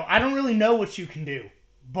 I don't really know what you can do,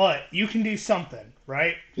 but you can do something,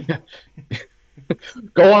 right?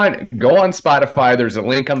 Go on Spotify. There's a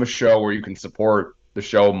link on the show where you can support the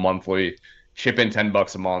show monthly. Chip in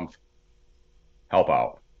 $10 a month. Help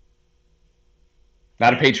out.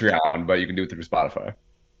 Not a Yeah. Patreon, but you can do it through Spotify.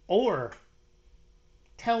 Or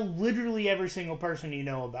tell literally every single person you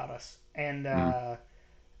know about us, and Mm-hmm.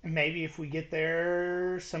 maybe if we get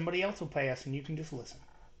there, somebody else will pay us, and you can just listen.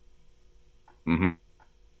 Mm-hmm.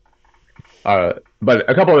 But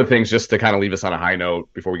a couple other things just to kind of leave us on a high note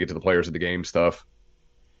before we get to the players of the game stuff.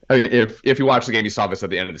 If you watched the game, you saw this at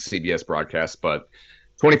the end of the CBS broadcast, but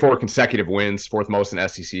 24 consecutive wins, fourth most in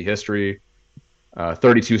SEC history.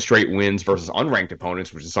 32 straight wins versus unranked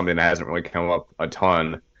opponents, which is something that hasn't really come up a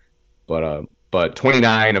ton. But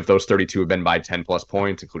 29 of those 32 have been by 10 plus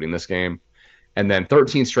points, including this game. And then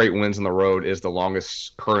 13 straight wins on the road is the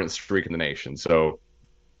longest current streak in the nation. So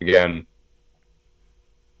again,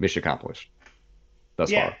 mission accomplished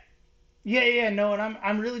thus Yeah. far. Yeah, no, and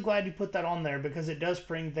I'm really glad you put that on there because it does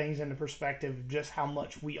bring things into perspective of just how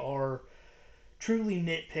much we are truly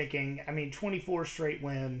nitpicking. I mean, 24 straight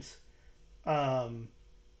wins. Um,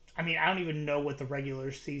 I mean, I don't even know what the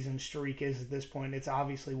regular season streak is at this point. It's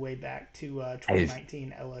obviously way back to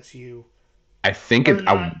 2019 LSU. I think Or it.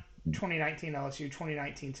 not 2019 LSU,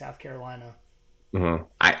 2019 South Carolina.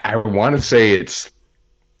 I want to say it's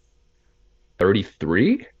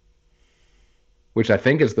 33, which I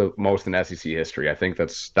think is the most in SEC history. I think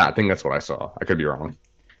that's what I saw. I could be wrong.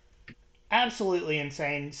 Absolutely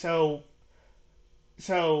insane. So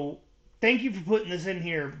thank you for putting this in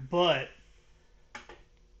here, but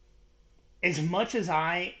as much as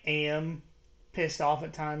I am pissed off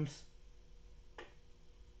at times,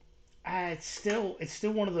 it's still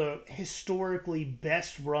one of the historically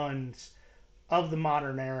best runs of the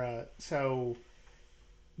modern era. So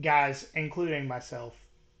guys, including myself,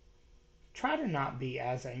 try to not be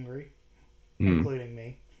as angry, Hmm. including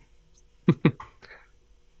me.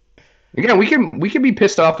 Again, we can be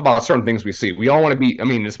pissed off about certain things we see. We all want to be. I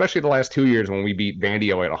mean, especially the last 2 years when we beat Vandy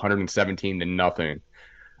at 117 to nothing.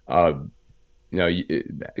 Uh,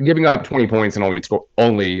 giving up 20 points and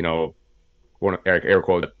only air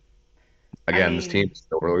quote. I Again, this team mean, is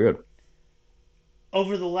still really good.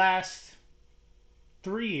 over the last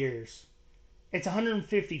 3 years, it's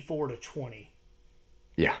 154 to 20.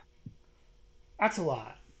 Yeah. That's a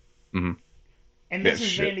lot. Mm-hmm. And Yeah, this is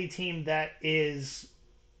shit. Vandy team that is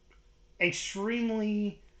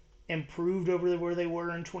extremely improved over where they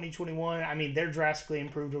were in 2021. I mean, they're drastically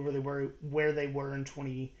improved over where they were in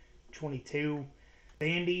 2022.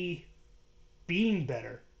 Vandy being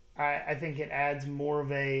better, I think it adds more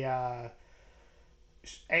of it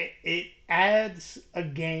adds a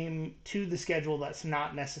game to the schedule that's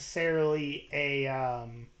not necessarily a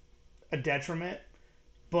detriment,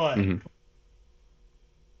 but Mm-hmm.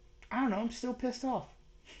 I don't know. I'm still pissed off.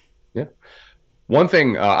 Yeah. One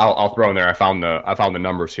thing I'll throw in there. I found the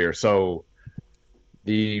numbers here. So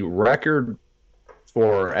the record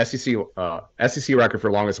for SEC record for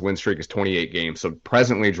longest win streak is 28 games. So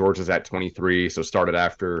presently Georgia's at 23. So started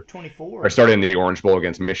in the Orange Bowl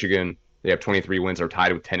against Michigan. They have 23 wins. Are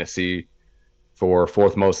tied with Tennessee for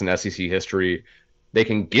fourth most in SEC history. They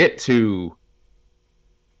can get to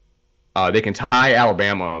they can tie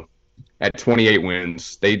Alabama at 28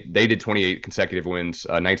 wins. They did 28 consecutive wins,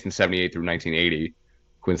 1978 through 1980,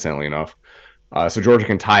 coincidentally enough. So Georgia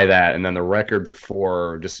can tie that, and then the record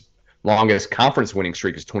for just longest conference winning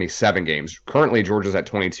streak is 27 games. Currently, Georgia's at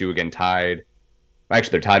 22, again tied.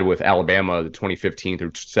 Actually, they're tied with Alabama, the 2015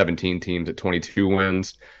 through 17 teams at 22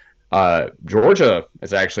 wins. Georgia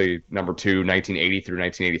is actually number two, 1980 through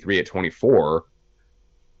 1983 at 24.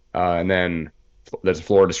 And then there's a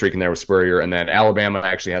Florida streak in there with Spurrier. And then Alabama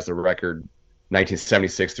actually has the record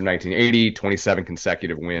 1976 through 1980, 27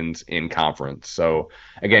 consecutive wins in conference. So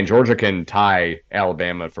again, Georgia can tie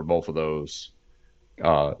Alabama for both of those SEC By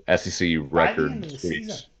the end record of the season.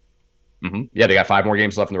 streaks. Yeah, they got 5 more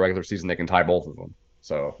games left in the regular season. They can tie both of them.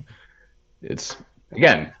 So it's,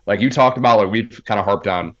 again, like you talked about, like we've kind of harped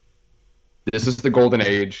on, this is the golden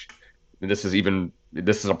age. This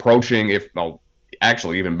is approaching, if well,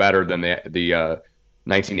 actually even better than the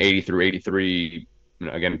 1980 through 83,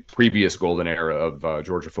 again, previous golden era of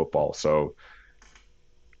Georgia football. So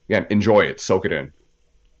again, enjoy it, soak it in.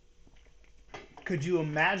 Could you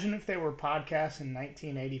imagine if they were podcasts in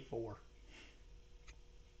 1984?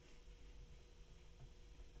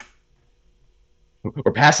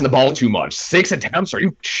 We're passing the ball too much. 6 attempts? Are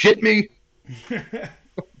you shit me? The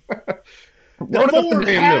Running up the forward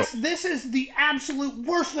damn middle. pass. This is the absolute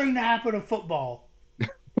worst thing to happen to football.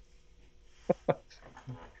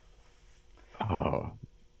 Oh. All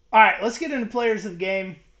right, let's get into players of the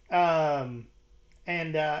game, and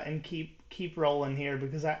keep rolling here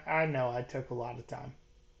because I know I took a lot of time.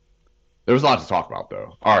 There's a lot to talk about,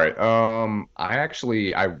 though. All right. I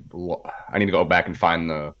need to go back and find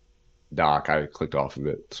the doc. I clicked off of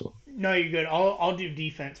it. So No, you're good. I'll do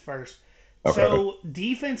defense first. okay. So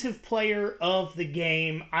defensive player of the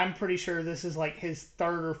game. I'm pretty sure this is like his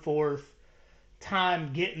third or fourth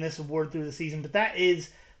time getting this award through the season, but that is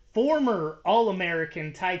former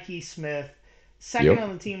All-American Tyke Smith, second Yep. on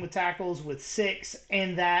the team with tackles with 6,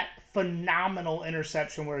 and that phenomenal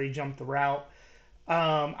interception where he jumped the route.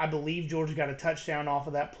 I believe Georgia got a touchdown off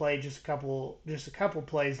of that play just a couple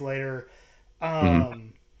plays later. Hmm.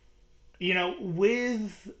 Um,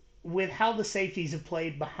 with how the safeties have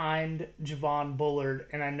played behind Javon Bullard,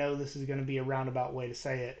 and I know this is going to be a roundabout way to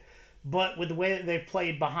say it, but with the way that they've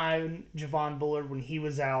played behind Javon Bullard when he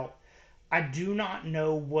was out, I do not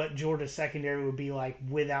know what Georgia's secondary would be like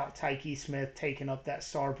without Tyke Smith taking up that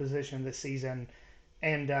star position this season.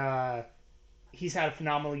 And he's had a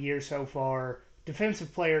phenomenal year so far.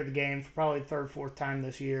 Defensive player of the game for probably the third, fourth time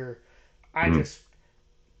this year. I Hmm. just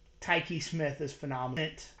Tyke Smith is phenomenal.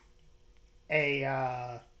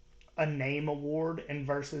 A a name award and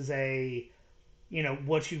versus a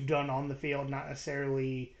what you've done on the field, not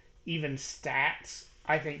necessarily even stats.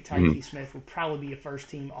 I think Hmm. Tyke Smith will probably be a first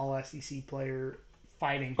team All SEC player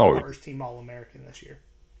fighting for Oh, first team All American this year.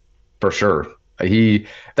 for sure. He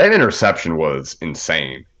that interception was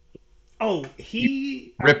insane. Oh,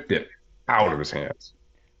 He ripped it out of his hands.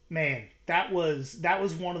 man, that was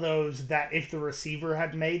one of those that if the receiver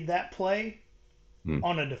had made that play Hmm.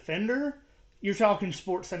 on a defender, you're talking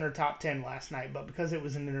Sports Center top 10 last night, but because it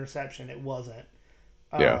was an interception, it wasn't.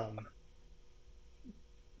 Yeah. Um,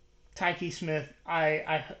 Tyke Smith,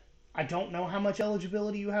 I don't know how much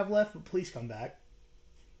eligibility you have left, but please come back.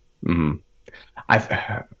 Hmm.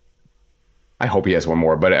 I I hope he has one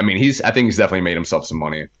more, but I mean, I think he's definitely made himself some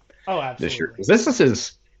money Oh, this year absolutely. because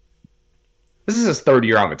this is his third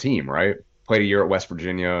year on the team, right? Played a year at West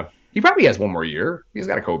Virginia. He probably has one more year. He's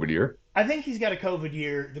got a COVID year. I think he's got a COVID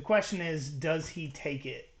year. The question is, does he take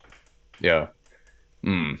it? Yeah.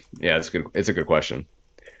 Yeah, it's good. It's a good question.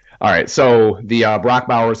 All right. So the Brock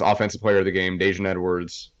Bowers Offensive Player of the Game, Dejan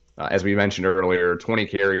Edwards, as we mentioned earlier, 20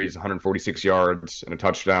 carries, 146 yards, and a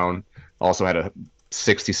touchdown. Also had a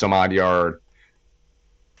 60 some odd yard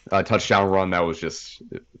touchdown run that was just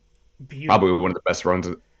probably Beautiful. one of the best runs.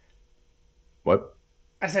 What?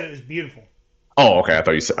 I said it was beautiful. Oh, okay. I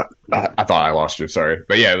thought you said. I thought I lost you. Sorry,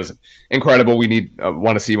 but yeah, it was incredible. We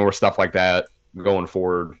want to see more stuff like that going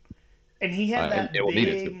forward, And he had and it that will need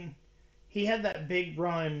it to. big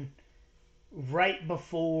run right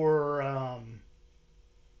before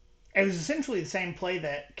it was essentially the same play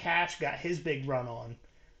that Cash got his big run on.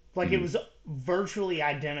 Like it Mhm. was virtually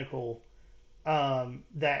identical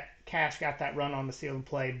that Cash got that run on the seal the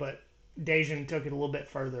play, but Dejan took it a little bit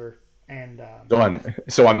further. And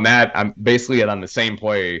So on that, I'm basically on the same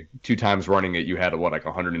play two times running it. You had what, like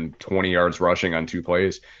 120 yards rushing on two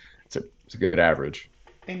plays. It's a good average.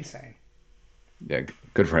 insane. Yeah,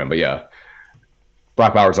 good for him. But yeah,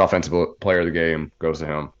 Brock Bowers Offensive Player of the Game goes to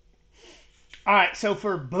him. All right, so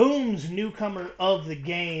for Boom's newcomer of the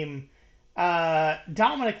game,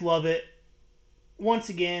 Dominic Lovett. Once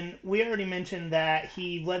again, we already mentioned that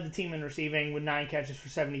he led the team in receiving with 9 catches for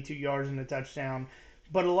 72 yards and a touchdown,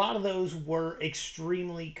 but a lot of those were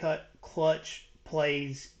extremely clutch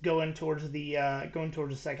plays going towards the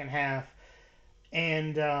second half,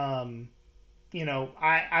 and I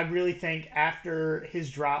really think after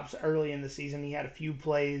his drops early in the season, he had a few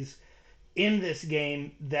plays in this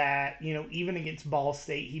game that even against Ball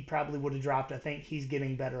State he probably would have dropped. I think he's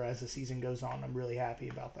getting better as the season goes on. I'm really happy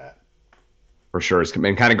about that. For sure.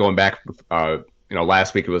 And kind of going back,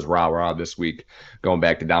 last week it was Rah Rah. This week, going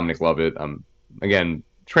back to Dominic Lovett. Again,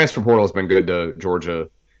 transfer portal has been good to Georgia.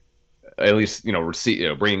 At least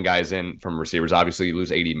bringing guys in from receivers. Obviously, you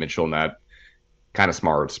lose AD Mitchell, and that kind of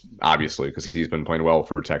smarts, obviously, because he's been playing well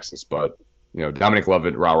for Texas. But Dominic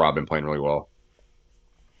Lovett, Rah Rah, been playing really well.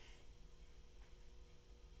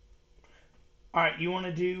 All right, you want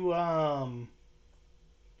to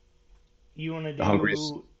The Hungries,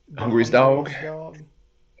 do the Hungries dog. Hungries dog?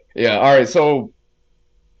 Yeah. All right. So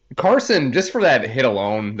Carson, just for that hit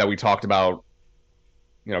alone that we talked about,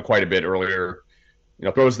 quite a bit earlier,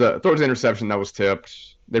 throws the interception that was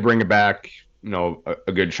tipped. They bring it back,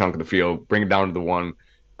 a good chunk of the field, bring it down to the one.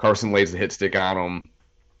 Carson lays the hit stick on him.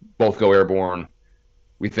 Both go airborne.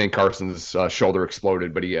 We think Carson's shoulder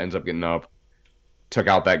exploded, but he ends up getting up, took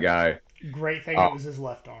out that guy. Great thing Uh, it was his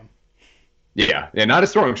left arm. yeah, not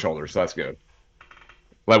his throwing shoulder, so that's good.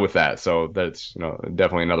 Led with that, so that's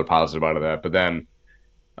definitely another positive out of that. But then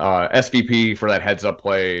SVP for that heads up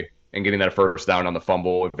play and getting that first down on the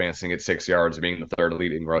fumble, advancing it 6 yards, being the third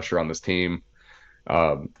leading rusher on this team.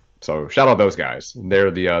 Um, so shout out those guys.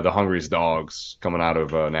 They're the hungriest dogs coming out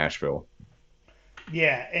of Nashville.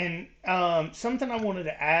 Yeah, and something I wanted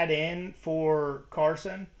to add in for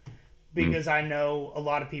Carson Mm. because I know a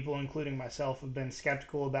lot of people, including myself, have been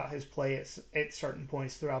skeptical about his play at certain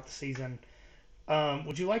points throughout the season.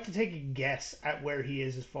 Would you like to take a guess at where he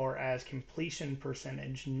is as far as completion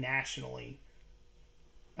percentage nationally?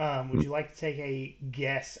 Would Mm. you like to take a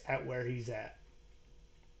guess at where he's at?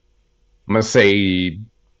 I'm gonna say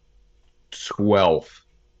 12th.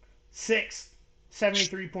 Sixth,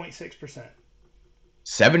 73.6%.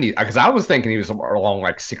 70, because I was thinking he was along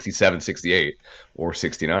like 67, 68, or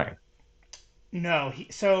 69. No,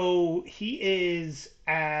 so he is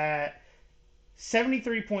at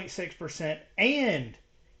 73.6% and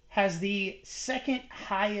has the second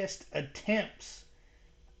highest attempts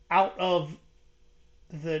out of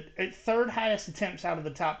the third highest attempts out of the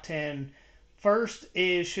top 10. First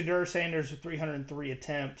is Shadur Sanders with 303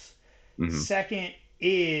 attempts. Hmm. Second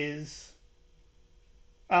is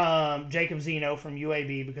Jacob Zeno from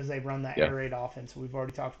UAB because they run that Yeah. air raid offense we've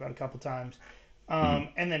already talked about a couple times. Hmm.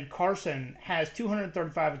 And then Carson has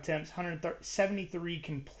 235 attempts, 173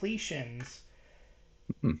 completions,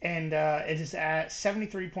 Hmm. and it is at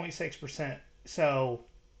 73.6%. So,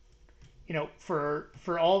 for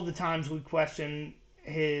all the times we question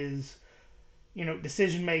his,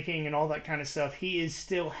 decision making and all that kind of stuff, he is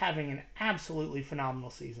still having an absolutely phenomenal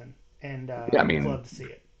season, and Yeah, I we mean, love to see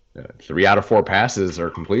it. 3 out of 4 passes are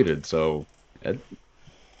completed, so it's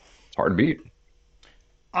hard to beat.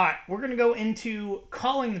 All right, we're going to go into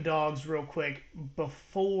calling the dogs real quick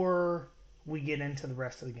before we get into the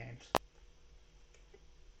rest of the games.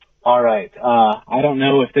 All right. I don't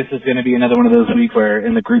know if this is going to be another one of those weeks where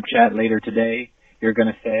in the group chat later today, you're going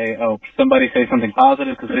to say, oh, somebody say something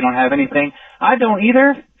positive because we don't have anything. I don't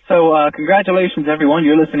either. So, congratulations, everyone.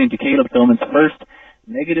 You're listening to Caleb Tillman's first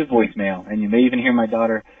negative voicemail. And you may even hear my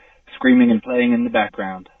daughter screaming and playing in the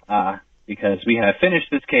background, because we have finished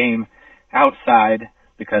this game outside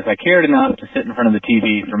because I cared enough to sit in front of the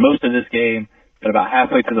TV for most of this game. But about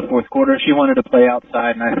halfway through the fourth quarter, she wanted to play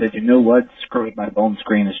outside, and I said, you know what? Screw it. My phone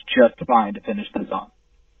screen is just fine to finish this on.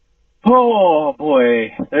 Oh, boy.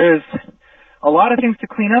 There's a lot of things to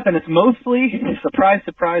clean up, and it's mostly, surprise,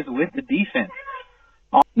 surprise, with the defense.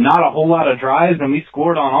 Not a whole lot of drives, and we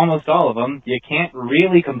scored on almost all of them. You can't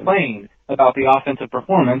really complain about the offensive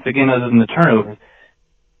performance, again, other than the turnovers.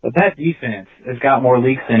 But that defense has got more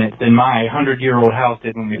leaks in it than my 100-year-old house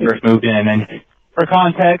did when we first moved in. And for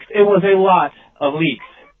context, it was a lot of leaks.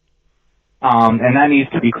 And that needs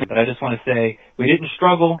to be clear. But I just want to say we didn't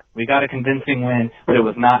struggle. We got a convincing win, but it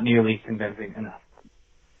was not nearly convincing enough.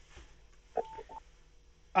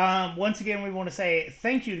 Once again, we want to say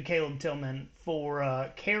thank you to Caleb Tillman for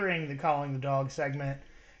carrying the Calling the Dog segment.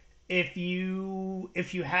 If you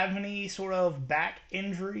have any sort of back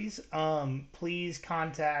injuries, please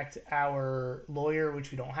contact our lawyer, which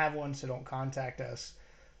we don't have one, so don't contact us.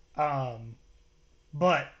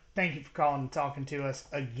 But thank you for calling and talking to us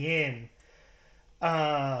again.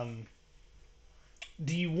 Um,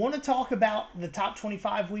 do you want to talk about the top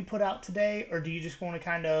 25 we put out today, or do you just want to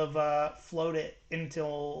kind of float it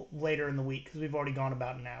until later in the week because we've already gone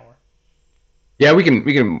about an hour? Yeah, we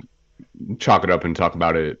can chalk it up and talk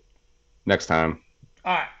about it next time.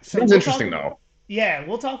 All right, so It's we'll talk interesting about though. yeah,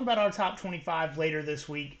 we'll talk about our top 25 later this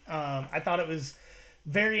week. I thought it was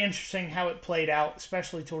very interesting how it played out,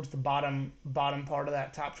 especially towards the bottom part of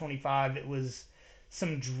that top 25. It was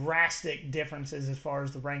some drastic differences as far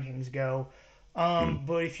as the rankings go. Mm.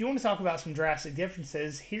 But if you want to talk about some drastic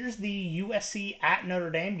differences, here's the USC at Notre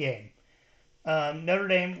Dame game. Notre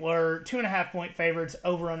Dame were 2.5 point favorites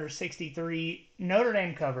over under 63. Notre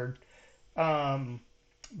Dame covered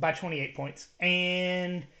by 28 points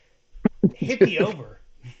and hit the over.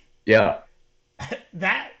 Yeah,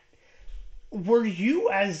 That were you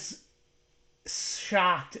as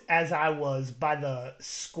shocked as I was by the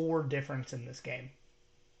score difference in this game?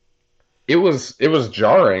 it was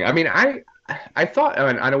jarring. I mean, I thought,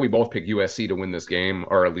 I mean, I know we both picked USC to win this game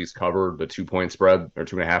or at least cover the 2 point spread or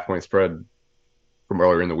 2.5 point spread from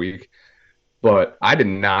earlier in the week. But I did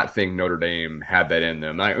not think Notre Dame had that in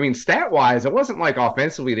them. I mean, stat wise, it wasn't like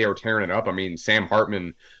offensively they were tearing it up. I mean, Sam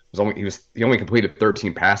Hartman he only completed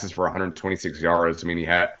 13 passes for 126 yards. I mean,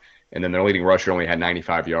 and then their leading rusher only had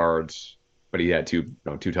 95 yards, but he had two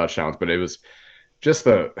touchdowns. But it was just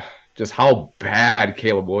just how bad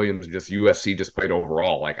Caleb Williams just USC just played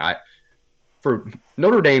overall. Like for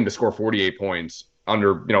Notre Dame to score 48 points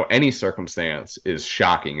under any circumstance is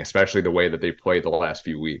shocking, especially the way that they played the last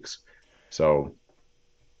few weeks. So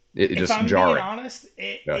it If just I'm being jarring. honest,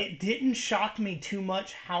 it, Yeah. it didn't shock me too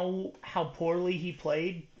much how poorly he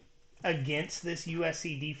played against this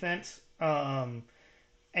USC defense. Or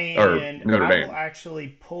And Notre I will Dame. actually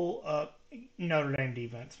pull up Notre Dame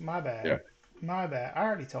defense. My bad. Yeah. My bad. I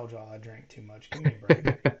already told y'all I drank too much. Give me a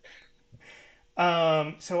break.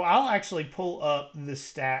 So I'll actually pull up the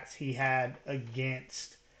stats he had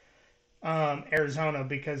against Arizona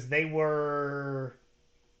because they were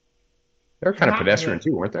They're kind of not pedestrian good.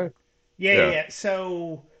 too, weren't they? Yeah, yeah, Yeah. yeah.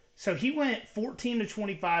 So he went 14 to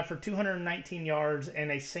 25 for 219 yards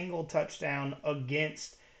and a single touchdown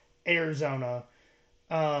against Arizona.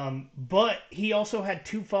 But he also had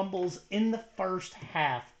two fumbles in the first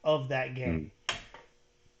half of that Mm. game.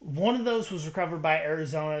 One of those was recovered by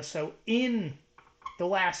Arizona. So in the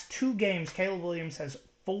last two games, Caleb Williams has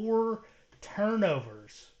four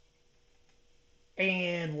turnovers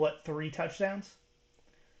and what, three touchdowns?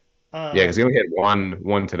 Yeah, because he Um, only had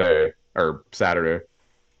one today or Saturday.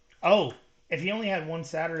 oh, if he only had one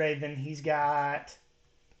Saturday, then he's got.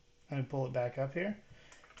 Let me pull it back up here.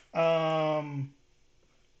 Um,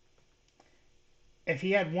 if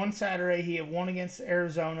he had one Saturday, he had one against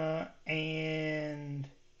Arizona, and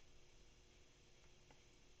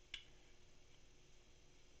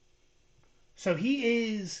so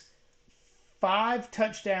he is five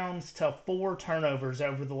touchdowns to four turnovers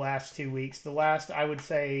over the last 2 weeks. The last, I would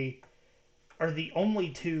say, are the only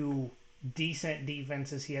two decent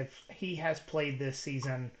defenses he has played this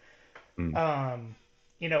season. Mm. Um,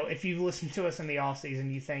 if you've listened to us in the off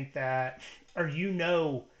season, you think that, or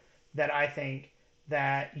that I think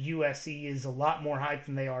that USC is a lot more hype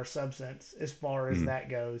than they are substance as far as Mm. that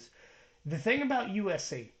goes. The thing about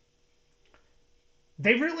USC,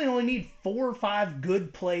 they really only need four or five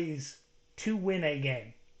good plays to win a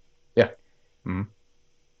game. Yeah. Mm.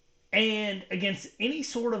 And against any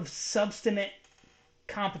sort of substantive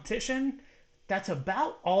competition, that's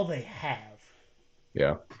about all they have.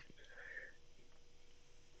 Yeah.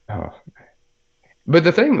 Oh. But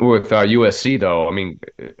the thing with USC though, I mean,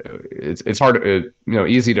 it's hard,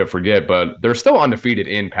 easy to forget, but they're still undefeated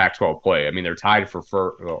in Pac-12 play. I mean, they're tied for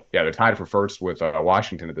first. Well, yeah, they're tied for first with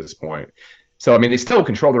Washington at this point. So I mean, they still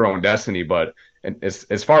control their own destiny. But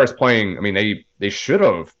as far as playing, I mean, they should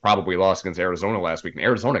have probably lost against Arizona last week, and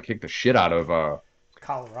Arizona kicked the shit out of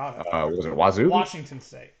Colorado, what was it, Wazoo? Washington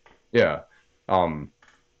State. Yeah. Um,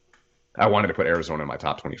 I wanted to put Arizona in my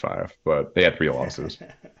top 25, but they had three losses.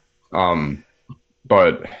 Um,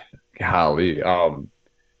 but golly,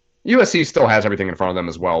 USC still has everything in front of them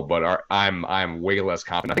as well, but I'm way less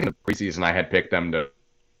confident. I think in the preseason I had picked them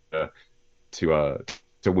uh, to uh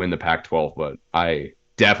to win the Pac-12, but I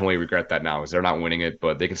definitely regret that now because they're not winning it,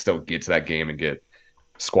 but they can still get to that game and get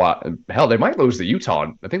squat. Hell, they might lose to Utah.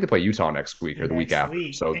 I think they play Utah next week or the week Next after.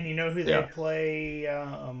 week, So and you know who they yeah, play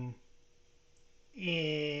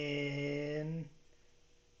in?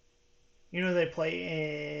 You know they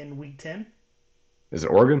play in week 10? is it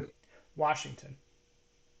Oregon? Washington.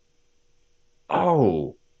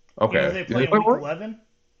 Oh, You know okay. they Do play they in play week Oregon? 11?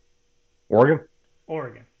 Oregon?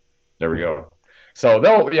 Oregon. There we go. So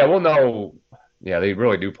we'll know. Yeah, they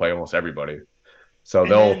really do play almost everybody. So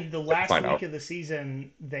And then the they'll last find week out. of the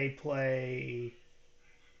season, they play.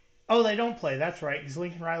 Oh, they don't play. That's right, because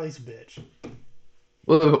Lincoln Riley's a bitch.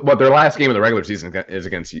 Well, but their last game of the regular season is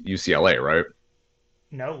against UCLA, right?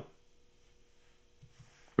 No.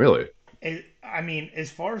 Really? I mean, as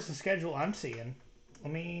far as the schedule I'm seeing,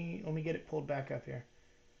 let me get it pulled back up here.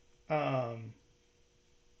 Um,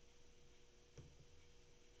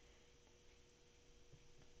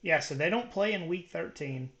 yeah, so they don't play in week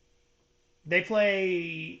 13. They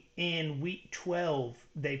play in week 12.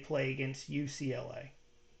 They play against UCLA.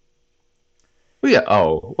 Well, yeah.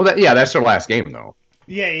 Oh, well, yeah, that's their last game though.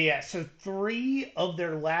 Yeah, yeah, yeah. So three of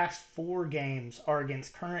their last four games are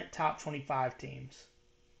against current top 25 teams.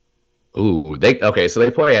 Ooh, they okay. So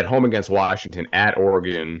they play at home against Washington, at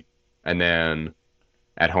Oregon, and then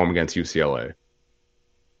at home against UCLA.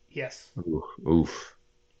 Yes. Oof, oof.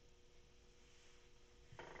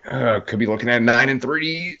 Could be looking at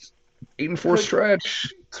 9-3, 8-4 Could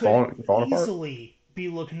stretch. It's could falling apart. easily be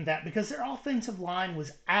looking at that because their offensive line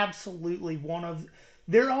was absolutely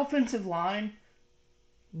their offensive line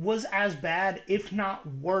was as bad, if not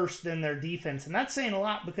worse, than their defense. And that's saying a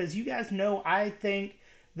lot because you guys know I think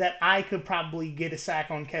that I could probably get a sack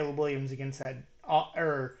on Caleb Williams against that,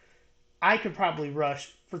 or I could probably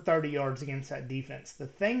rush for 30 yards against that defense. The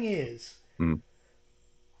thing is, Mm.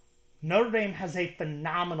 Notre Dame has a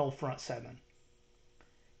phenomenal front seven,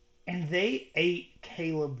 and they ate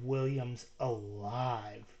Caleb Williams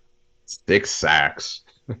alive. 6 sacks.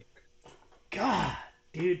 God,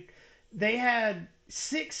 dude, they had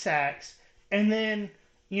six sacks, and then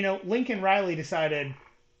Lincoln Riley decided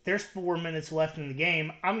there's 4 minutes left in the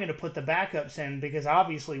game. I'm going to put the backups in because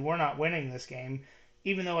obviously we're not winning this game,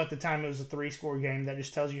 even though at the time it was a three-score game. That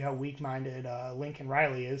just tells you how weak-minded Lincoln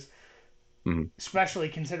Riley is, Mm. especially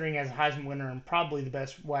considering as a Heisman winner and probably the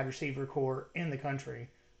best wide receiver core in the country.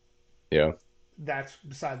 Yeah, That's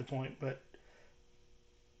beside the point, but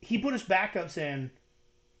he put his backups in.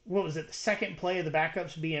 What was it? The second play of the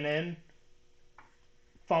backups being in,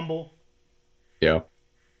 fumble. yeah.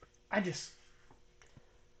 I just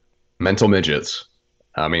Mental midgets.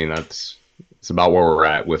 I mean, it's about where we're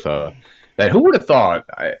at with that. Who would have thought?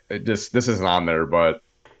 This isn't on there, but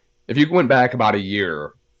if you went back about a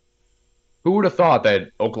year, who would have thought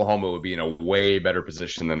that Oklahoma would be in a way better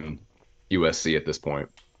position than USC at this point?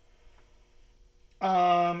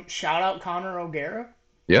 shout out Connor O'Gara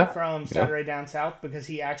Yeah, from yeah. Saturday Down South because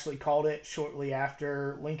he actually called it shortly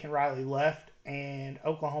after Lincoln Riley left and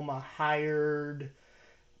Oklahoma hired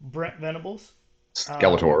Brent Venables. Um,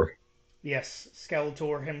 Skeletor. yes,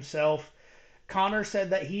 Skeletor himself. Connor said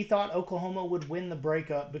that he thought Oklahoma would win the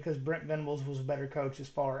breakup because Brent Venables was a better coach as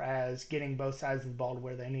far as getting both sides of the ball to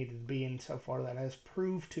where they needed to be, and so far that has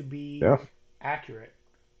proved to be Yeah, accurate.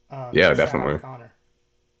 So yeah, shout out to definitely. Connor.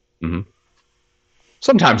 Hmm.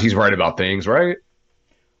 Sometimes he's right about things, right?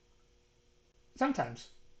 Sometimes.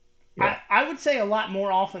 Yeah, I would say a lot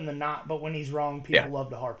more often than not, but when he's wrong, yeah. people love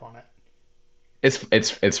to harp on it.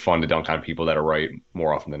 It's fun to dunk on people that are right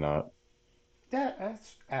more often than not.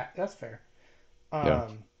 That's fair. Yeah.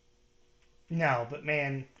 Um, no, but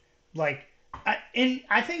man, like, and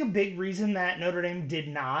I think a big reason that Notre Dame did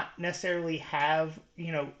not necessarily have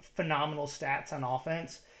phenomenal stats on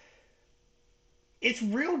offense. It's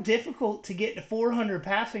real difficult to get to 400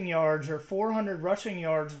 passing yards or 400 rushing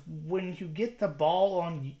yards when you get the ball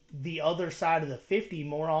on the other side of the 50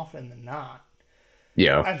 more often than not.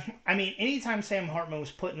 Yeah. I mean, anytime Sam Hartman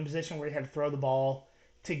was put in a position where he had to throw the ball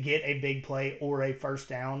to get a big play or a first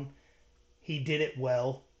down, he did it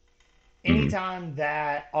well. Hmm. Anytime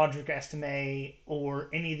that Audric Estime or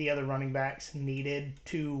any of the other running backs needed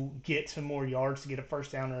to get some more yards to get a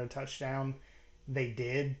first down or a touchdown, they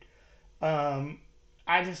did. Um,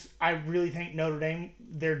 I really think Notre Dame,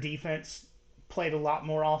 their defense played a lot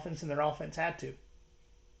more offense than their offense had to.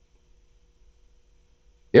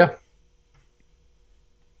 Yeah.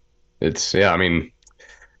 Yeah. I mean,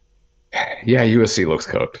 yeah. USC looks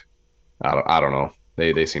cooked. I don't know.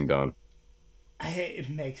 They seem done. It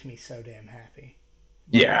makes me so damn happy.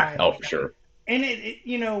 Like Yeah. Oh, for sure. and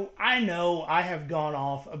I know I have gone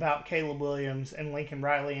off about Caleb Williams and Lincoln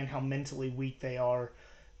Riley and how mentally weak they are.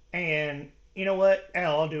 And you know what?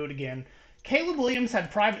 Hell, I'll do it again. Caleb Williams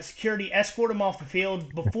had private security escort him off the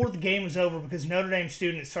field before the game was over because Notre Dame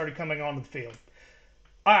students started coming onto the field.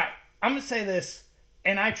 All right, I'm gonna say this,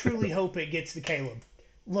 and I truly hope it gets to Caleb.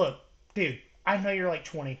 Look, dude, I know you're like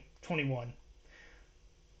 20, 21,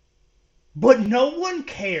 but no one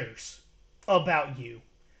cares about you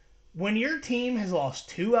when your team has lost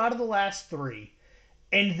two out of the last three,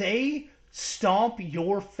 and they stomp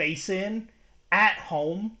your face in at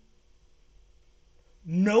home.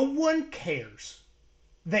 No one cares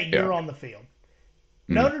that Yeah. you're on the field.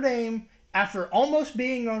 Mm. Notre Dame, after almost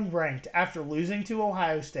being unranked, after losing to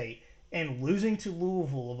Ohio State and losing to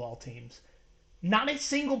Louisville of all teams, not a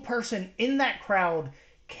single person in that crowd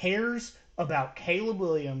cares about Caleb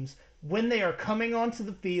Williams when they are coming onto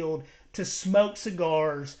the field to smoke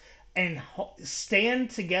cigars and stand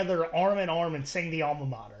together arm in arm and sing the alma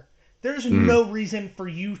mater. There's Mm. no reason for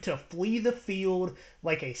you to flee the field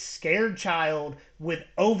like a scared child with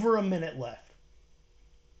over a minute left.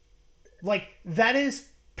 Like, that is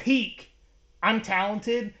peak. I'm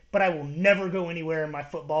talented, but I will never go anywhere in my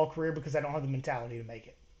football career because I don't have the mentality to make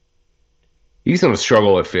it. He's gonna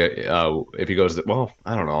struggle if he goes. Well,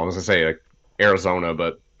 I don't know. I was gonna say Arizona,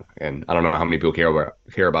 but and I don't know how many people care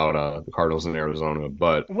about the Cardinals in Arizona,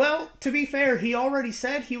 but Well, to be fair, he already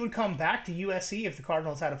said he would come back to USC if the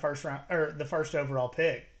Cardinals had a first round or the first overall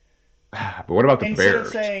pick. what about the Instead of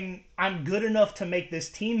Bears? saying I'm good enough to make this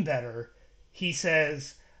team better, he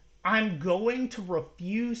says I'm going to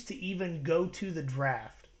refuse to even go to the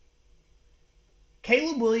draft.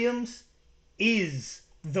 Caleb Williams is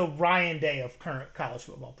the Ryan Day of current college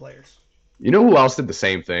football players. You know who else did the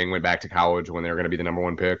same thing? Went back to college when they were going to be the number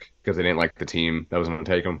one pick because they didn't like the team that was going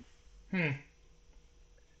to take them.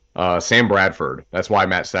 Hmm. Sam Bradford. That's why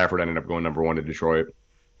Matt Stafford ended up going number one to Detroit.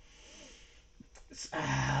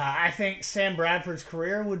 I think Sam Bradford's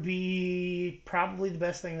career would be probably the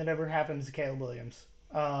best thing that ever happened to Caleb Williams.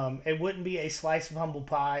 It wouldn't be a slice of humble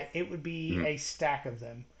pie. It would be Mhm. a stack of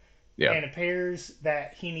them. Yeah. And it appears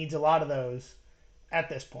that he needs a lot of those at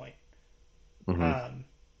this point. Hmm. Um,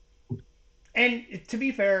 and to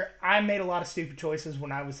be fair, I made a lot of stupid choices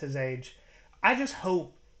when I was his age. I just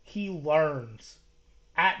hope he learns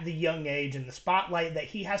at the young age in the spotlight that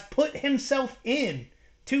he has put himself in.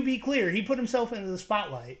 To be clear, he put himself into the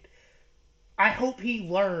spotlight. I hope he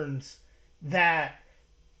learns that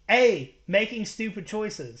A, making stupid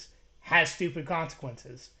choices has stupid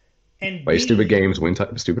consequences. And Play stupid B, games, win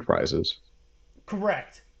stupid prizes.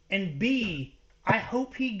 correct. And B, I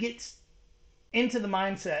hope he gets into the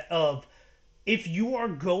mindset of if you are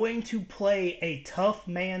going to play a tough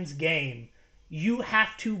man's game, you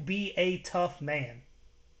have to be a tough man.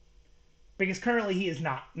 Because currently he is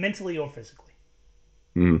not, mentally or physically.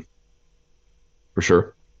 Mm, for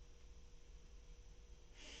sure.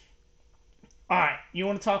 All right, you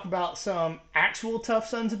want to talk about some actual tough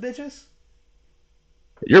sons of bitches?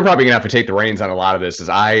 You're probably gonna have to take the reins on a lot of this, as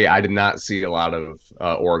I did not see a lot of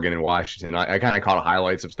Oregon and Washington. I kind of caught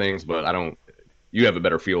highlights of things, but I don't. You have a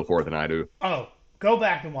better feel for it than I do. Oh, go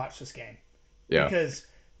back and watch this game. Yeah, Because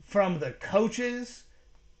from the coaches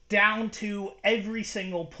down to every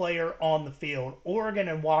single player on the field, Oregon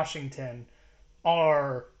and Washington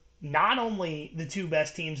are not only the two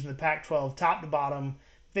best teams in the Pac 12, top to bottom,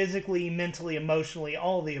 physically, mentally, emotionally,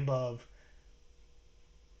 all of the above,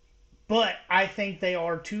 but I think they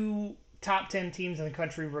are two top 10 teams in the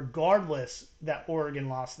country, regardless that Oregon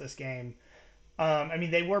lost this game. I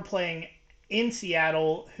mean, they were playing in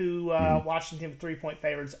Seattle, who mm-hmm. Washington 3-point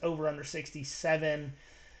favorites, over under 67.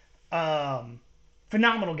 Um,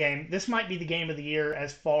 Phenomenal game. This might be the game of the year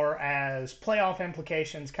as far as playoff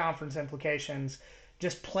implications, conference implications,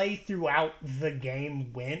 just play throughout the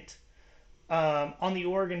game went. On the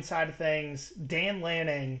Oregon side of things, Dan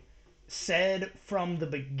Lanning said from the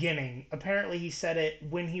beginning, apparently he said it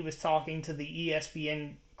when he was talking to the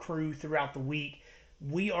ESPN crew throughout the week,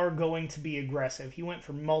 we are going to be aggressive. He went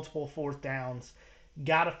for multiple fourth downs,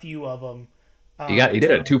 got a few of them. He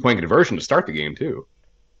did a To 2 point conversion to start the game too.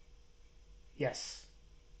 Yes,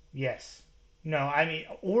 yes. No, I mean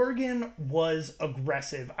Oregon was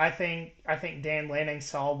aggressive. I think Dan Lanning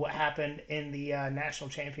saw what happened in the national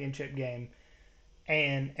championship game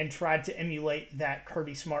and tried to emulate that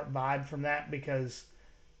Kirby Smart vibe from that because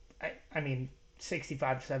I mean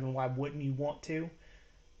 65-7. Why wouldn't you want to?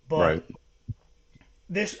 Right. But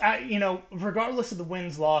this, regardless of the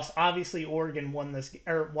wins loss, obviously Oregon won this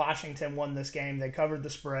or Washington won this game. They covered the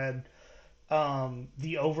spread,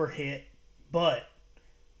 the overhit, but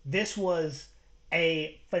this was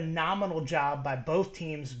a phenomenal job by both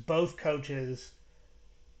teams, both coaches,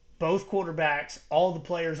 both quarterbacks, all the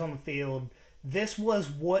players on the field. This was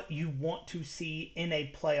what you want to see in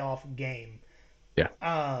a playoff game. Yeah.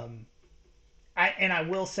 I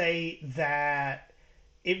will say that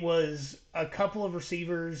it was a couple of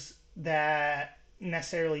receivers that didn't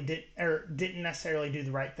necessarily do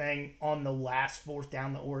the right thing on the last fourth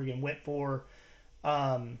down that Oregon went for.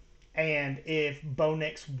 And if Bo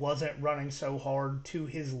Nix wasn't running so hard to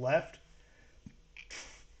his left,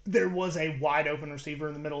 there was a wide open receiver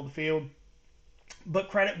in the middle of the field. But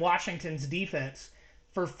credit Washington's defense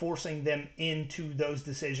for forcing them into those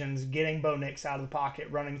decisions, getting Bo Nix out of the pocket,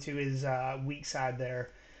 running to his weak side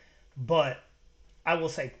there. But I will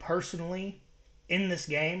say personally, in this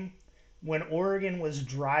game, when Oregon was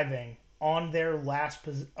driving on their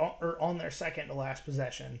or on their second to last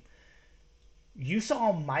possession, you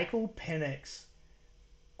saw Michael Penix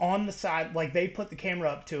on the side, like they put the camera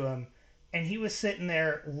up to him, and he was sitting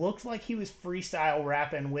there, looked like he was freestyle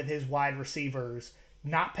rapping with his wide receivers,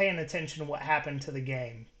 not paying attention to what happened to the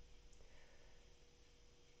game.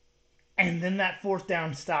 And then that fourth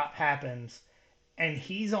down stop happens, and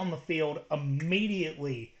he's on the field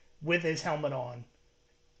immediately with his helmet on.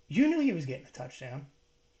 You knew he was getting a touchdown.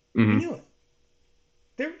 You Mm-hmm. knew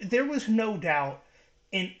it. There was no doubt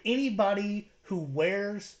in anybody who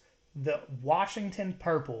wears the Washington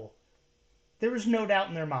purple. There was no doubt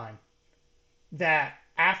in their mind that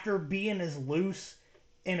after being as loose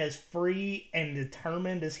and as free and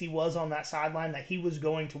determined as he was on that sideline, that he was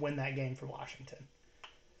going to win that game for Washington.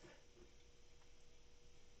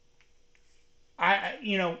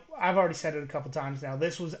 I've already said it a couple times now.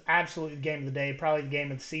 This was absolutely the game of the day, probably the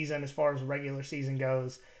game of the season as far as the regular season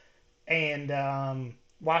goes. And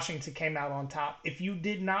Washington came out on top. If you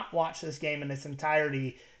did not watch this game in its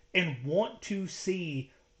entirety and want to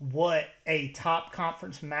see what a top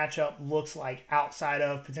conference matchup looks like outside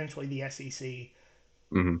of potentially the SEC,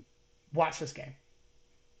 Mm-hmm. watch this game.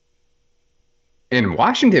 And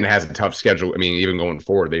Washington has a tough schedule. I mean, even going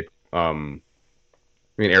forward, I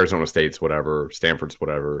mean, Arizona State's whatever, Stanford's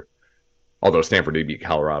whatever. Although Stanford did beat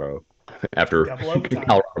Colorado after Double overtime.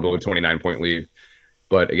 Colorado blew a 29-point lead.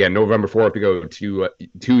 But again, November 4th, they go to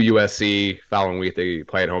USC. Following week, they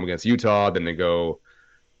play at home against Utah. Then they go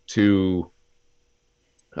to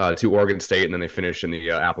Oregon State, and then they finish in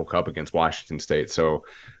the Apple Cup against Washington State. So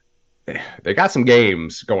they got some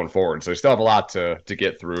games going forward. So they still have a lot to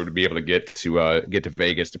get through to be able to get to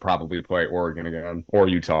Vegas to probably play Oregon again or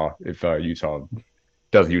Utah if Utah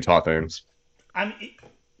does Utah things. I'm,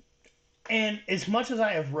 and as much as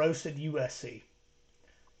I have roasted USC,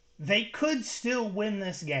 they could still win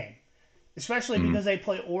this game. especially Mm-hmm. because they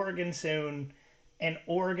play Oregon soon, and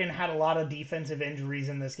Oregon had a lot of defensive injuries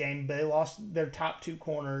in this game. They lost their top two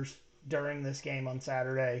corners during this game on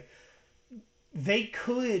Saturday. They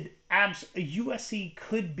could USC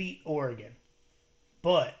could beat Oregon,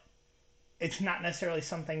 but it's not necessarily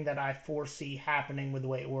something that I foresee happening with the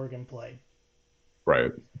way Oregon played,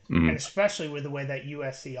 Right. and Mm-hmm. especially with the way that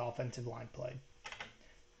USC offensive line played.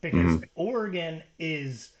 Because Mm-hmm. Oregon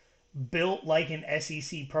is built like an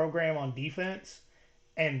SEC program on defense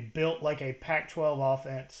and built like a Pac 12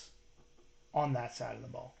 offense on that side of the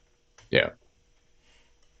ball. Yeah.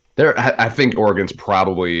 I think Oregon's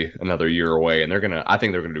probably another year away, and I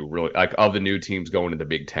think they're gonna do really like of the new teams going to the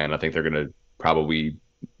Big Ten. I think they're gonna probably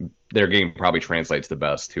their game probably translates the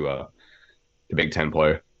best to Big Ten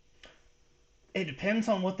play. It depends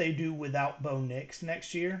on what they do without Bo Nix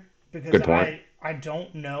next year because Good point. I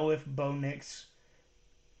don't know if Bo Nix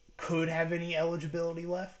could have any eligibility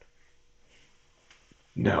left.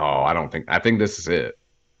 No, I don't think. I think this is it.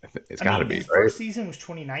 It's I got to mean, be his right. first season was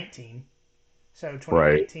 2019. So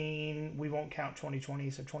Right. 2019, we won't count 2020.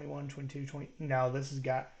 So 21, 22, 20. No, this has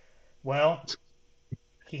got. Well,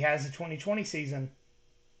 he has a 2020 season.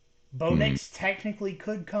 Bo Mm. Nix technically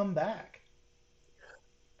could come back.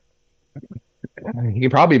 He can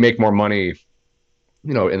probably make more money,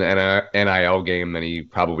 in the NIL game than he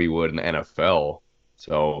probably would in the NFL.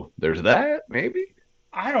 So there's that, maybe.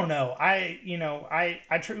 I don't know.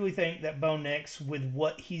 I truly think that Bo Nix, with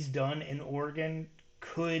what he's done in Oregon,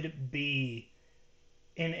 could be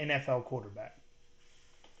an NFL quarterback.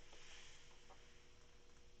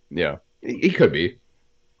 Yeah, he could be.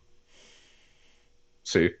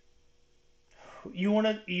 See, You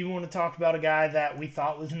want to talk about a guy that we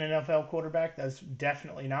thought was an NFL quarterback? That's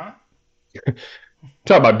definitely not.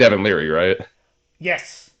 talk about Devin Leary, right?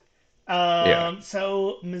 Yes. Yeah,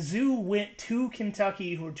 So Mizzou went to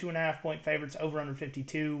Kentucky, who were 2.5 point favorites, over under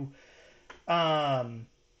 52. Um,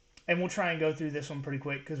 and we'll try and go through this one pretty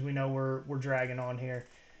quick because we know we're dragging on here.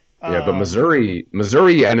 yeah, but Um,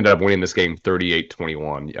 Missouri ended up winning this game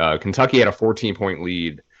 38-21. Kentucky had a 14-point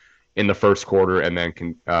lead in the first quarter, and then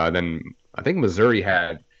I think Missouri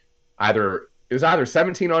had either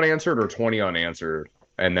 17 unanswered or 20 unanswered,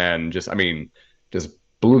 and then just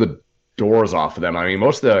blew the doors off of them. I mean,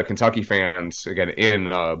 most of the Kentucky fans again in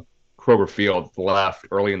Kroger Field left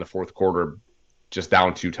early in the fourth quarter, just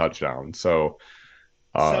down two touchdowns. So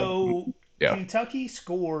uh, so yeah. Kentucky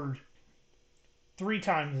scored three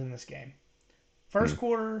times in this game. First Mm,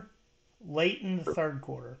 quarter, late in the third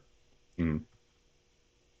quarter. mm,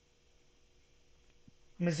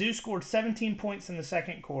 Mizzou scored 17 points in the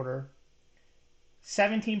second quarter,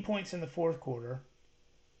 17 points in the fourth quarter,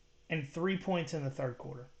 and 3 points in the third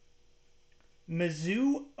quarter.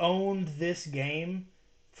 Mizzou owned this game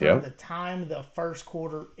from yeah. the time the first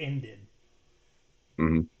quarter ended.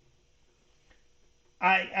 Mm,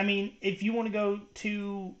 I mean, if you want to go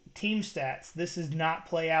to team stats, this does not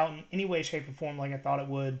play out in any way, shape, or form like I thought it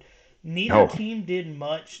would. Neither no. team did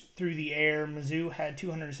much through the air. Mizzou had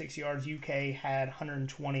 206 yards. UK had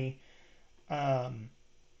 120. Um,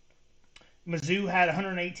 Mizzou had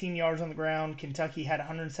 118 yards on the ground. Kentucky had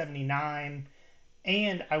 179.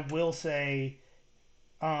 And I will say,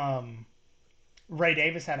 um, Ray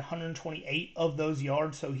Davis had 128 of those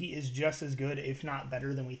yards, so he is just as good, if not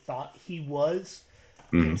better, than we thought he was,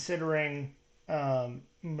 Mm, considering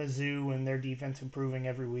Mizzou and their defense improving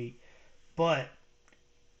every week. But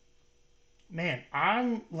man,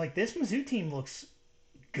 I'm like this Mizzou team looks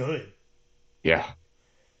good. yeah.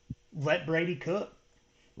 Let Brady cook.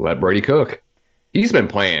 Let Brady cook. He's been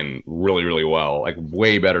playing really, really well, like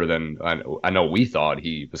way better than I know we thought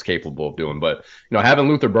he was capable of doing. But having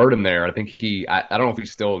Luther Burden there, I think I don't know if he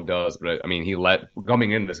still does, but I mean, he led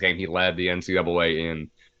coming into this game, he led the NCAA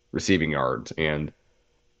in receiving yards, and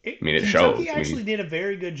I mean, it Kentucky shows. I mean, actually did a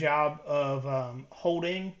very good job of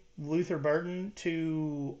holding Luther Burden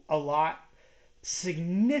to a lot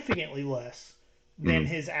significantly less than mm,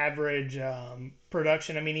 his average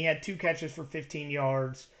production. I mean, he had two catches for 15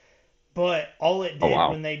 yards, but all it oh did wow,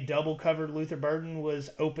 when they double covered Luther Burden was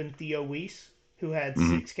open Theo Weiss, who had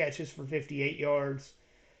mm, six catches for 58 yards.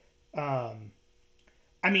 Um,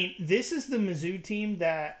 I mean, this is the Mizzou team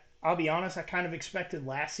that I'll be honest, I kind of expected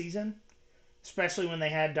last season, especially when they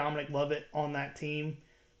had Dominic Lovett on that team.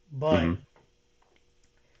 But mm.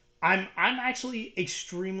 I'm actually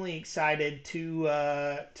extremely excited to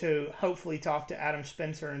hopefully talk to Adam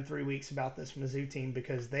Spencer in 3 weeks about this Mizzou team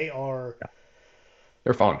because they are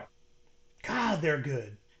They're fun. God, they're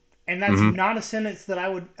good. And that's Hmm. not a sentence that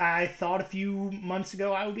I thought a few months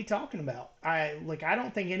ago I would be talking about. I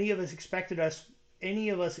don't think any of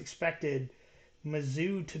us expected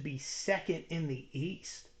Mizzou to be second in the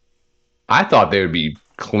East. I thought they would be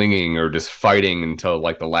clinging or just fighting until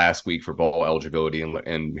like the last week for bowl eligibility,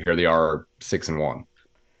 and here they are 6-1.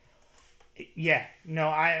 Yeah, no,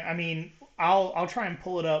 I mean, I'll try and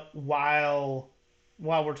pull it up while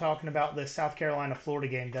we're talking about the South Carolina Florida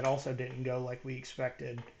game that also didn't go like we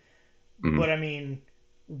expected. Mm. But I mean,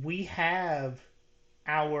 we have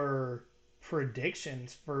our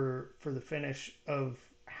predictions for the finish of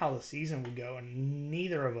how the season would go, and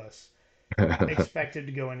neither of us expected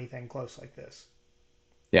to go anything close like this.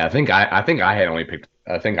 Yeah, I think I had picked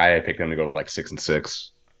them to go like 6-6.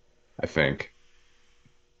 I think.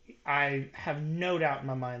 I have no doubt in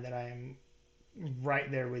my mind that I am right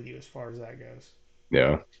there with you as far as that goes.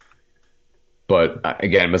 Yeah. But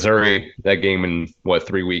again, Missouri, that game in what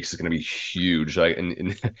 3 weeks is going to be huge. Like,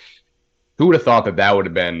 and who would have thought that that would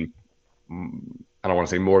have been? I don't want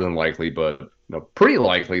to say more than likely, but pretty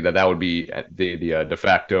likely that that would be at the de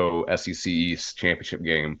facto SEC East championship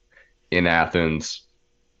game in Athens,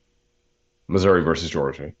 Missouri versus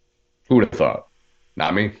Georgia. Who would have thought?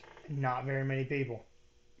 Not me. Not very many people,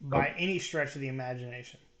 by Nope. any stretch of the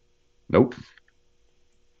imagination. Nope.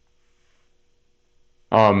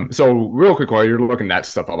 So real quick, while you're looking that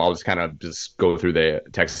stuff up, I'll just kind of just go through the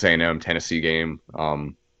Texas A&M Tennessee game.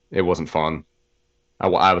 It wasn't fun. I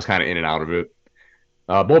was kind of in and out of it.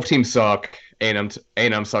 Both teams suck.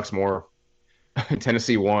 A&M sucks more.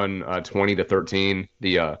 Tennessee won 20-13.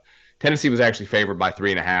 The Tennessee was actually favored by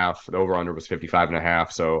 3.5. The over under was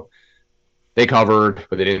 55.5. So they covered,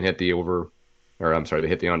 but they didn't hit the over, or I'm sorry, they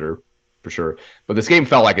hit the under for sure. But this game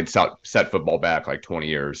felt like it set football back like 20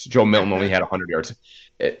 years. Joe Milton only had 100 yards.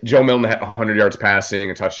 Joe Milton had 100 yards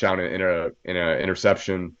passing, a touchdown, in a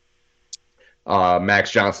interception.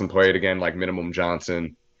 Max Johnson played again like minimum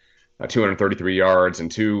Johnson, 233 yards,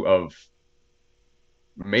 and two of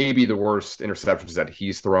maybe the worst interceptions that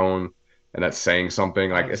he's thrown, and that's saying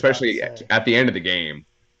something. I Like was about to especially say. at the end of the game.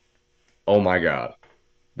 Oh my God,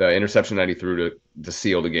 the interception that he threw to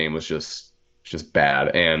seal the game was just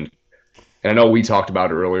bad. And I know we talked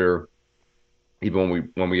about it earlier, even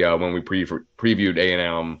when we previewed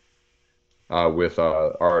A&M with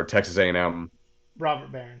our Texas A&M.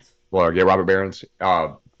 Robert Barons. Well, yeah, Robert Barons.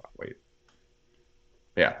 Wait,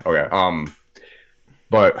 yeah, okay.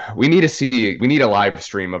 But we need a live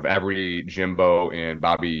stream of every Jimbo and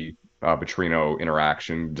Bobby Petrino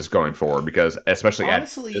interaction just going forward, because especially at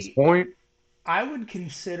this Honestly, point, I would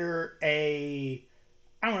consider a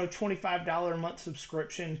I don't know $25 a month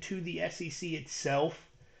subscription to the SEC itself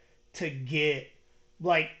to get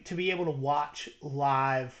to be able to watch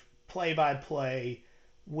live play by play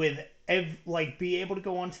with be able to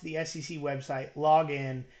go onto the SEC website, log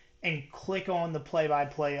in, and click on the play by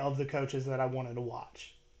play of the coaches that I wanted to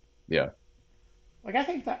watch. yeah, Like I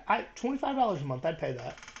think that I $25 a month, I'd pay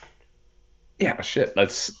that. yeah, shit,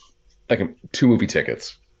 that's like two movie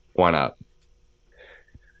tickets. Why not?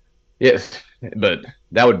 Yes, but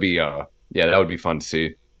that would be yeah, that would be fun to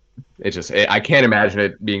see. I can't imagine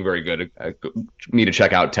it being very good. I need to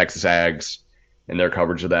check out Texas Ags and their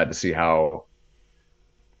coverage of that to see how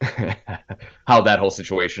how that whole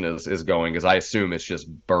situation is going, because I assume it's just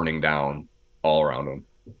burning down all around them.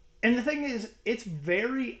 And the thing is, it's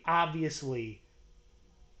very obviously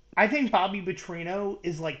I think Bobby Petrino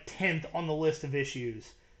is like 10th on the list of issues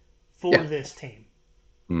for Yeah. this team.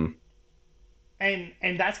 Mm.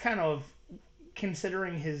 And that's kind of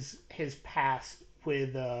considering his past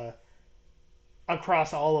with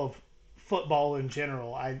across all of football in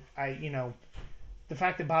general. I the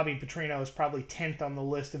fact that Bobby Petrino is probably 10th on the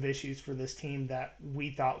list of issues for this team that we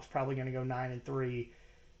thought was probably going to go 9-3,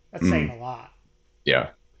 that's saying Mm. a lot. Yeah.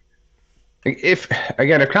 If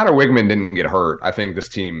again, if Connor Wigman didn't get hurt, I think this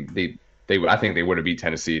team they I think they would have beat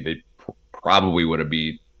Tennessee. They probably would have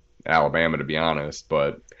beat Alabama, to be honest.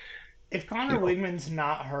 But If you Connor know, Wigman's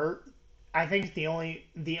not hurt, I think the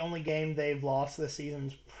only game they've lost this season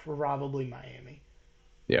is probably Miami,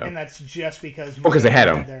 yeah. and that's just because Well, because they had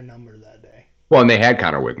Miami had him. their number that day. Well, and they had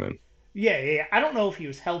Connor Wigman. Yeah, yeah, yeah. I don't know if he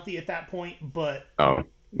was healthy at that point, Oh,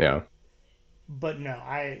 yeah. but no,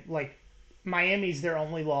 I like Miami's their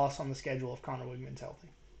only loss on the schedule if Connor Wigman's healthy.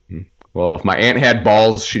 Hmm. Well, if my aunt had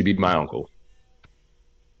balls, she'd be my uncle.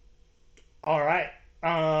 All right.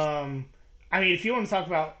 I mean, if you want to talk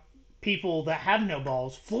about people that have no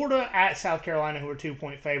balls, Florida at South Carolina, who are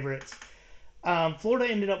 2-point favorites. Florida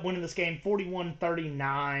ended up winning this game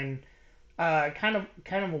 41-39. Kind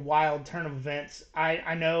of a wild turn of events.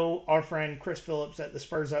 I know our friend Chris Phillips at the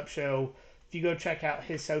Spurs Up show. If you go check out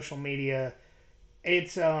his social media,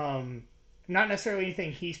 it's not necessarily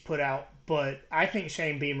anything he's put out, but I think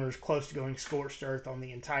Shane Beamer is close to going scorched earth on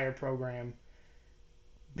the entire program.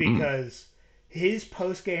 Mm. because his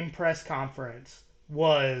post game press conference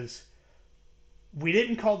was, we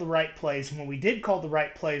didn't call the right plays. And when we did call the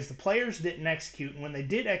right plays, the players didn't execute. And when they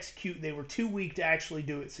did execute, they were too weak to actually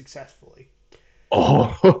do it successfully.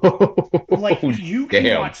 Like, Oh, you can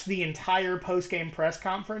damn. watch the entire post game press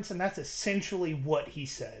conference, and that's essentially what he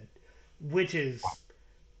said, which is,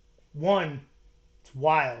 one, it's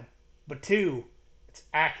wild, but two, it's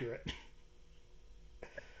accurate.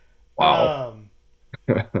 Wow.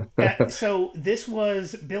 Um, so this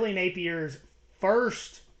was Billy Napier's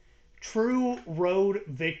first true road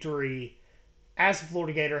victory as a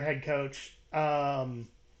Florida Gator head coach.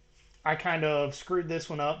 I kind of screwed this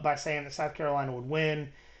one up by saying that South Carolina would win.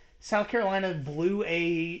 South Carolina blew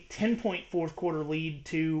a 10-point fourth quarter lead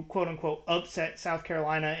to quote unquote upset South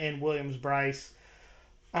Carolina in Williams Brice.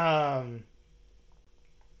 Um,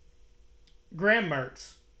 Graham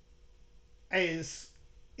Mertz, is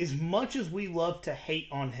as much as we love to hate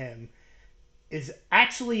on him, is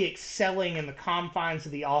actually excelling in the confines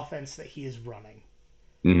of the offense that he is running.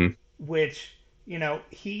 Hmm. Which,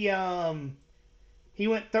 he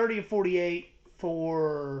went 30 of 48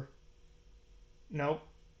 for, nope.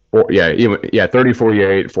 Yeah, 30,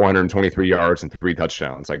 48, 423 yards and 3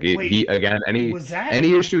 touchdowns. Like he Wait, again, was that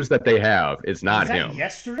any issues that they have, it's was not that him.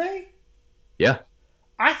 yesterday? Yeah.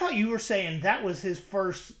 I thought you were saying that was his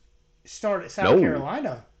first start at South No.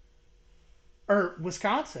 Carolina or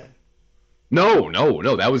Wisconsin. No.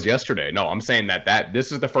 That was yesterday. No, I'm saying that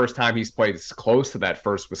this is the first time he's played close to that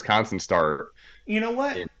first Wisconsin start You know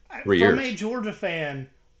what? in 3 years. From a Georgia fan,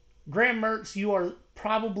 Graham Mertz, you are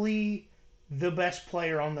probably the best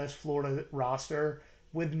player on this Florida roster,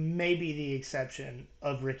 with maybe the exception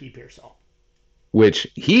of Ricky Pearsall. Which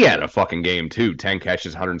he had a fucking game too. 10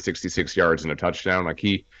 catches, 166 yards and a touchdown. Like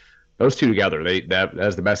those two together,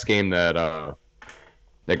 that's the best game that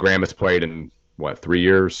Graham has played in what, 3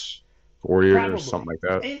 years, 4 years, something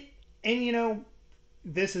Probably. like that. And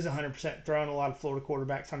this is 100% throwing a lot of Florida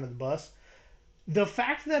quarterbacks under the bus. The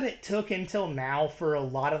fact that it took until now for a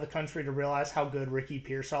lot of the country to realize how good Ricky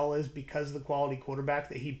Pearsall is because of the quality quarterback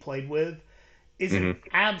that he played with is an Hmm.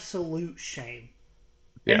 absolute shame.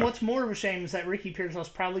 And Yeah. what's more of a shame is that Ricky Pearsall is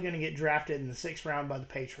probably going to get drafted in the sixth round by the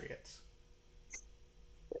Patriots.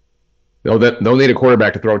 They'll need a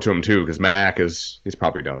quarterback to throw to him too, because he's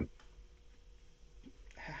probably done.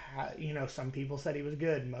 Some people said he was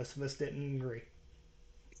good. Most of us didn't agree.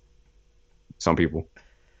 Some people.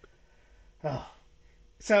 Oh.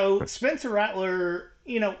 So Spencer Rattler,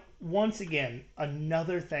 once again,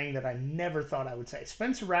 another thing that I never thought I would say.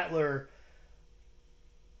 Spencer Rattler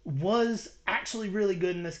was actually really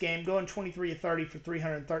good in this game, going 23 of 30 for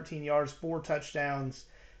 313 yards, 4 touchdowns.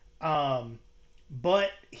 Um,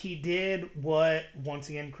 but he did what, once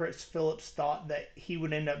again, Chris Phillips thought that he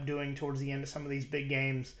would end up doing towards the end of some of these big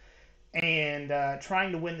games, and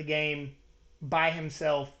trying to win the game by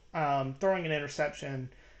himself, throwing an interception.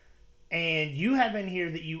 And you have in here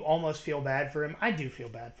that you almost feel bad for him. I do feel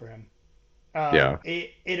bad for him. Yeah.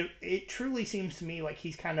 It truly seems to me like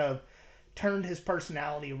he's kind of turned his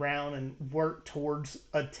personality around and worked towards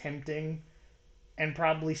attempting and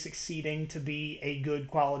probably succeeding to be a good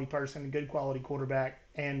quality person, a good quality quarterback,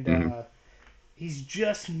 and Hmm. he's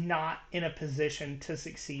just not in a position to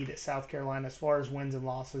succeed at South Carolina as far as wins and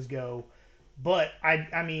losses go. But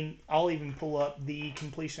I mean, I'll even pull up the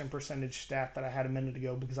completion percentage stat that I had a minute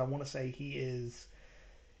ago because I want to say he is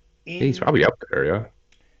He's in. probably up there.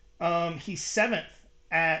 Yeah. He's seventh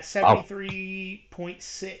at Wow.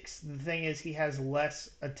 73.6. The thing is, he has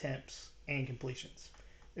less attempts and completions.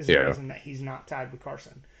 Is the Yeah. reason that he's not tied with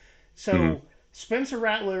Carson. Hmm. So Spencer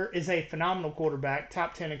Rattler is a phenomenal quarterback,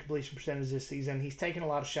 top 10 in completion percentage this season. He's taking a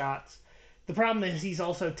lot of shots. The problem is he's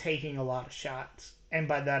also taking a lot of shots, and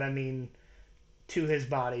by that I mean to his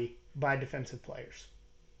body by defensive players.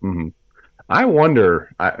 Hmm. I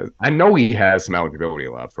wonder. I know he has some eligibility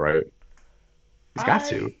left, right? He's got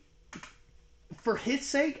to. I, for his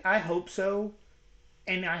sake, I hope so,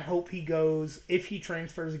 and I hope he goes if he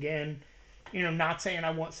transfers again. Not saying I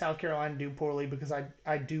want South Carolina to do poorly because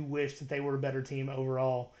I do wish that they were a better team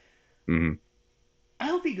overall. Hmm. I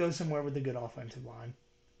hope he goes somewhere with a good offensive line.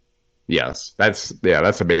 Yes, that's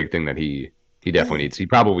a big thing that he definitely Ooh, needs. He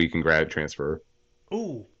probably can grad transfer.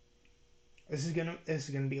 ooh, this is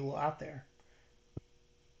gonna be a little out there.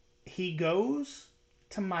 He goes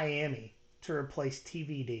to Miami to replace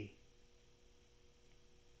TVD.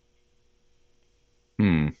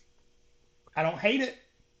 Hmm. I don't hate it.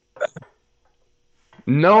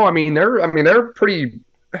 No, I mean they're pretty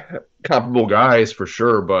comparable guys for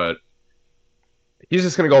sure, but he's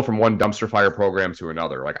just going to go from one dumpster fire program to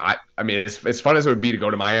another. Like I mean, as fun as it would be to go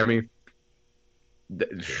to Miami,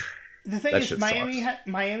 The thing That is, shit sucks.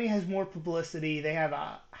 Miami has more publicity. They have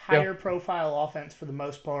a Yeah. higher profile offense for the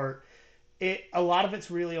most part. A lot of it's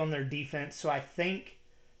really on their defense. So I think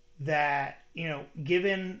that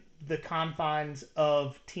given the confines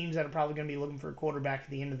of teams that are probably going to be looking for a quarterback at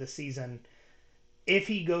the end of the season, if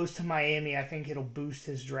he goes to Miami, I think it'll boost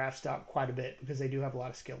his draft stock quite a bit because they do have a lot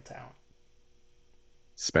of skill talent.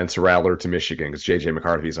 Spencer Rattler to Michigan because JJ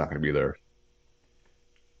McCarthy's not going to be there.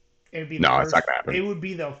 It would be the No, it's not first. going to It happen. would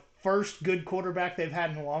be the first good quarterback they've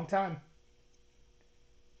had in a long time.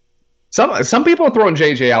 Some people are throwing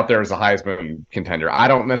JJ out there as a Heisman contender. I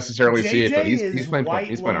don't necessarily see it, but JJ he's is playing white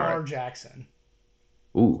he's playing all right. Lamar Jackson,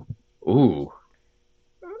 Ooh, ooh,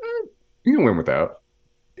 you can win with that.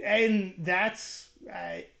 and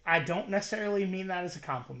I don't necessarily mean that as a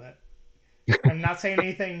compliment. I'm not saying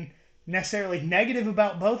anything necessarily negative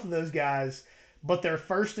about both of those guys, but their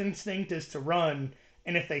first instinct is to run,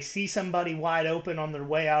 and if they see somebody wide open on their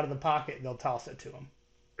way out of the pocket, they'll toss it to them.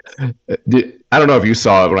 I don't know if you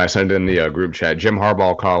saw it when I sent in the group chat. Jim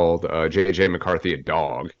Harbaugh called JJ McCarthy a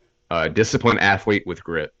dog, disciplined athlete with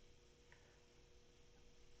grit.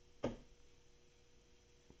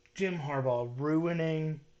 Jim Harbaugh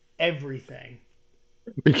ruining everything.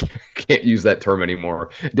 We can't use that term anymore.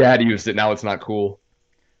 Dad used it. Now it's not cool.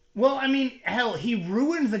 Well, I mean, hell, he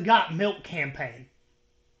ruined the Got Milk campaign.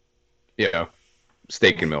 Yeah,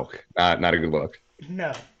 steak and milk. Not a good look.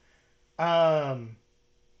 No. You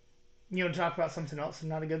want to talk about something else and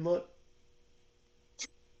not a good look?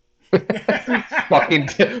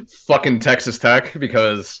 fucking Texas Tech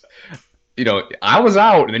because I was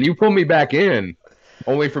out and then you pulled me back in,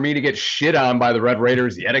 only for me to get shit on by the Red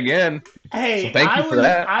Raiders yet again. So Hey, thank you for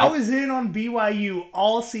that. I was in on BYU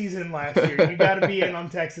all season last year. You got to be in on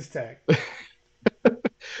Texas Tech.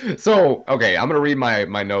 So okay, I'm gonna read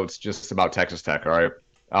my notes just about Texas Tech. All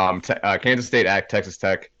right, Kansas State at Texas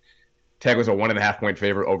Tech. Tech was a 1.5 point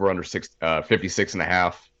favorite over under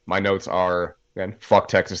 56.5. My notes are again, fuck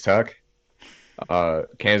Texas Tech.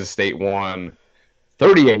 Kansas State won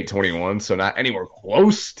 38-21, so not anywhere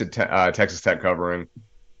close to Texas Tech covering.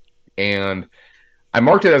 And I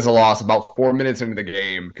marked it as a loss about 4 minutes into the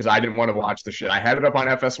game because I didn't want to watch the shit. I had it up on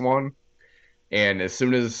FS1, and as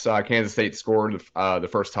soon as Kansas State scored the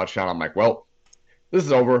first touchdown, I'm like, well, this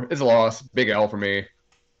is over. It's a loss. Big L for me.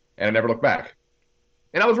 And I never looked back.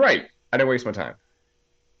 And I was right. I didn't waste my time.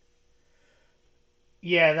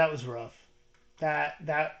 Yeah, that was rough. That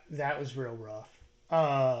was real rough.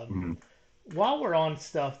 Mhm. While we're on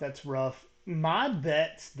stuff that's rough, my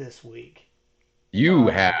bets this week. You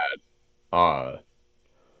Uh, had uh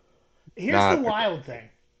Here's the not wild thing.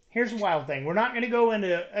 Here's the wild thing. We're not going to go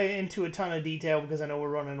into a ton of detail because I know we're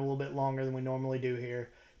running a little bit longer than we normally do here.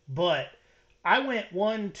 But I went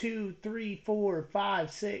 1, 2, 3, 4,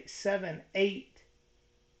 5, 6, 7, 8,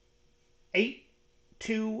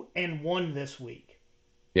 2, and 1 this week.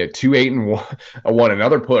 yeah 2-8-1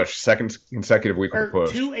 another push, second consecutive week with a Or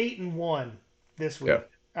push. 2, 8, and 1 this Yeah,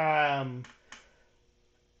 week. Um,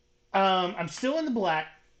 I'm still in the black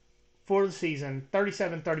for the season,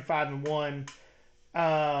 37, 35, and 1,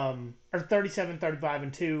 or 37, 35,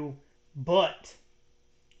 and 2. But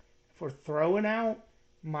if we're throwing out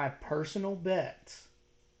my personal bets,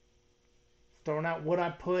 throwing out what I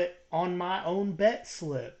put on my own bet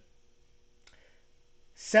slip,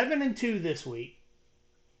 7-2 this week.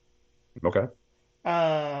 okay.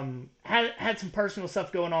 Had some personal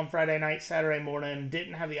stuff going on Friday night, Saturday morning.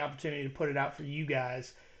 Didn't have the opportunity to put it out for you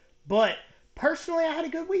guys, but personally, I had a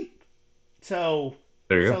good week. So,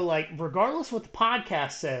 There you go. like, regardless what the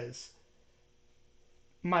podcast says,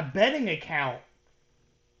 my betting account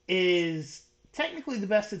is technically the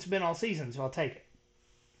best it's been all season. So I'll take it.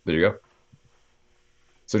 There you go.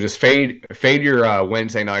 So just fade your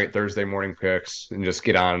Wednesday night, Thursday morning picks, and just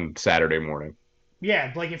get on Saturday morning.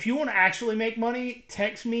 Yeah, like if you want to actually make money,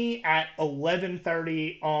 text me at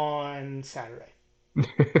 11:30 on Saturday.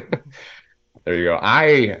 There you go.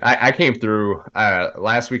 I came through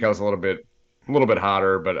last week. I was a little bit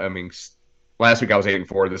hotter, but I mean, last week I was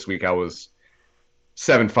 8-4. This week I was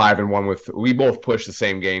 7-5-1 with. We both pushed the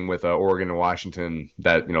same game with Oregon and Washington.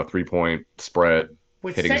 That 3 point spread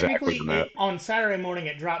Which hit exactly technically, on that on Saturday morning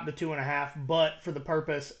it dropped to 2.5, but for the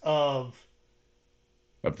purpose of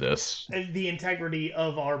of this. the integrity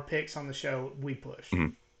of our picks on the show, we pushed.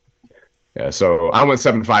 Mhm. Yeah, so I went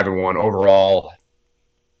 7-5-1 overall.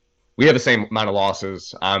 We have the same amount of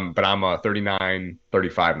losses. But I'm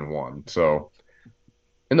 39-35-1. So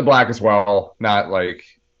in the black as well. Not like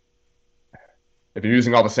if you're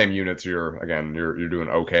using all the same units, you're doing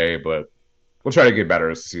okay, but we'll try to get better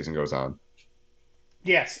as the season goes on.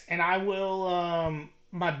 Yes, and I will.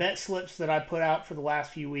 my bet slips that I put out for the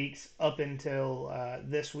last few weeks up until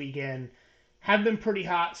this weekend have been pretty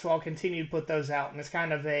hot, so I'll continue to put those out. And it's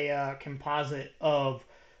kind of a composite of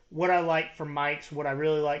what I like from Mike's, what I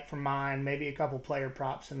really like from mine, maybe a couple player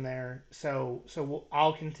props in there.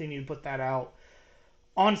 I'll continue to put that out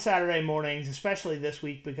on Saturday mornings, especially this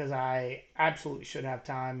week because I absolutely should have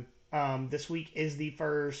time. This week is the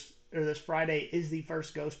first, or this Friday is the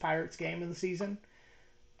first Ghost Pirates game of the season.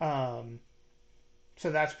 Um,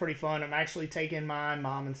 so that's pretty fun. I'm actually taking my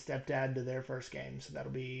mom and stepdad to their first game, so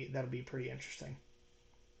that'll be pretty interesting.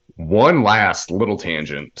 One last little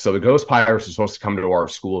tangent. So the Ghost Pirates are supposed to come to our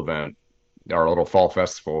school event, our little fall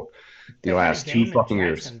festival, the They had a last two game in fucking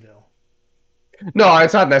years. Jacksonville. No,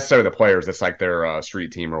 it's not necessarily the players. It's like their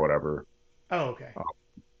street team or whatever. Oh, okay.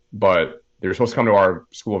 But they're supposed to come to our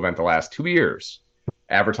school event the last 2 years.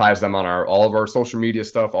 Advertise them on our all of our social media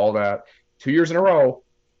stuff, all that. 2 years in a row,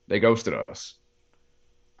 they ghosted us.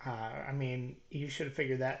 I mean, you should have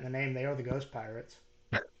figured that in the name. They are the Ghost Pirates.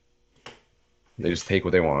 They just take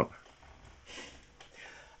what they want.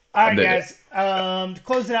 All right, They- guys. To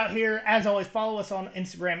close it out here, as always, follow us on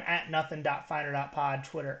Instagram at nothin.finer.pod,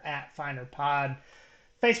 Twitter at finerpod,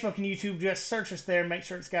 Facebook and YouTube. Just search us there. Make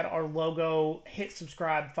sure it's got our logo. Hit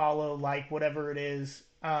subscribe, follow, like, whatever it is.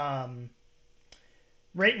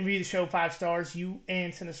 Rate and review the show 5 stars.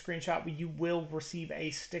 And send a screenshot, but you will receive a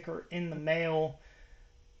sticker in the mail.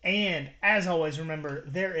 And as always, remember,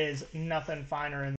 there is nothing finer in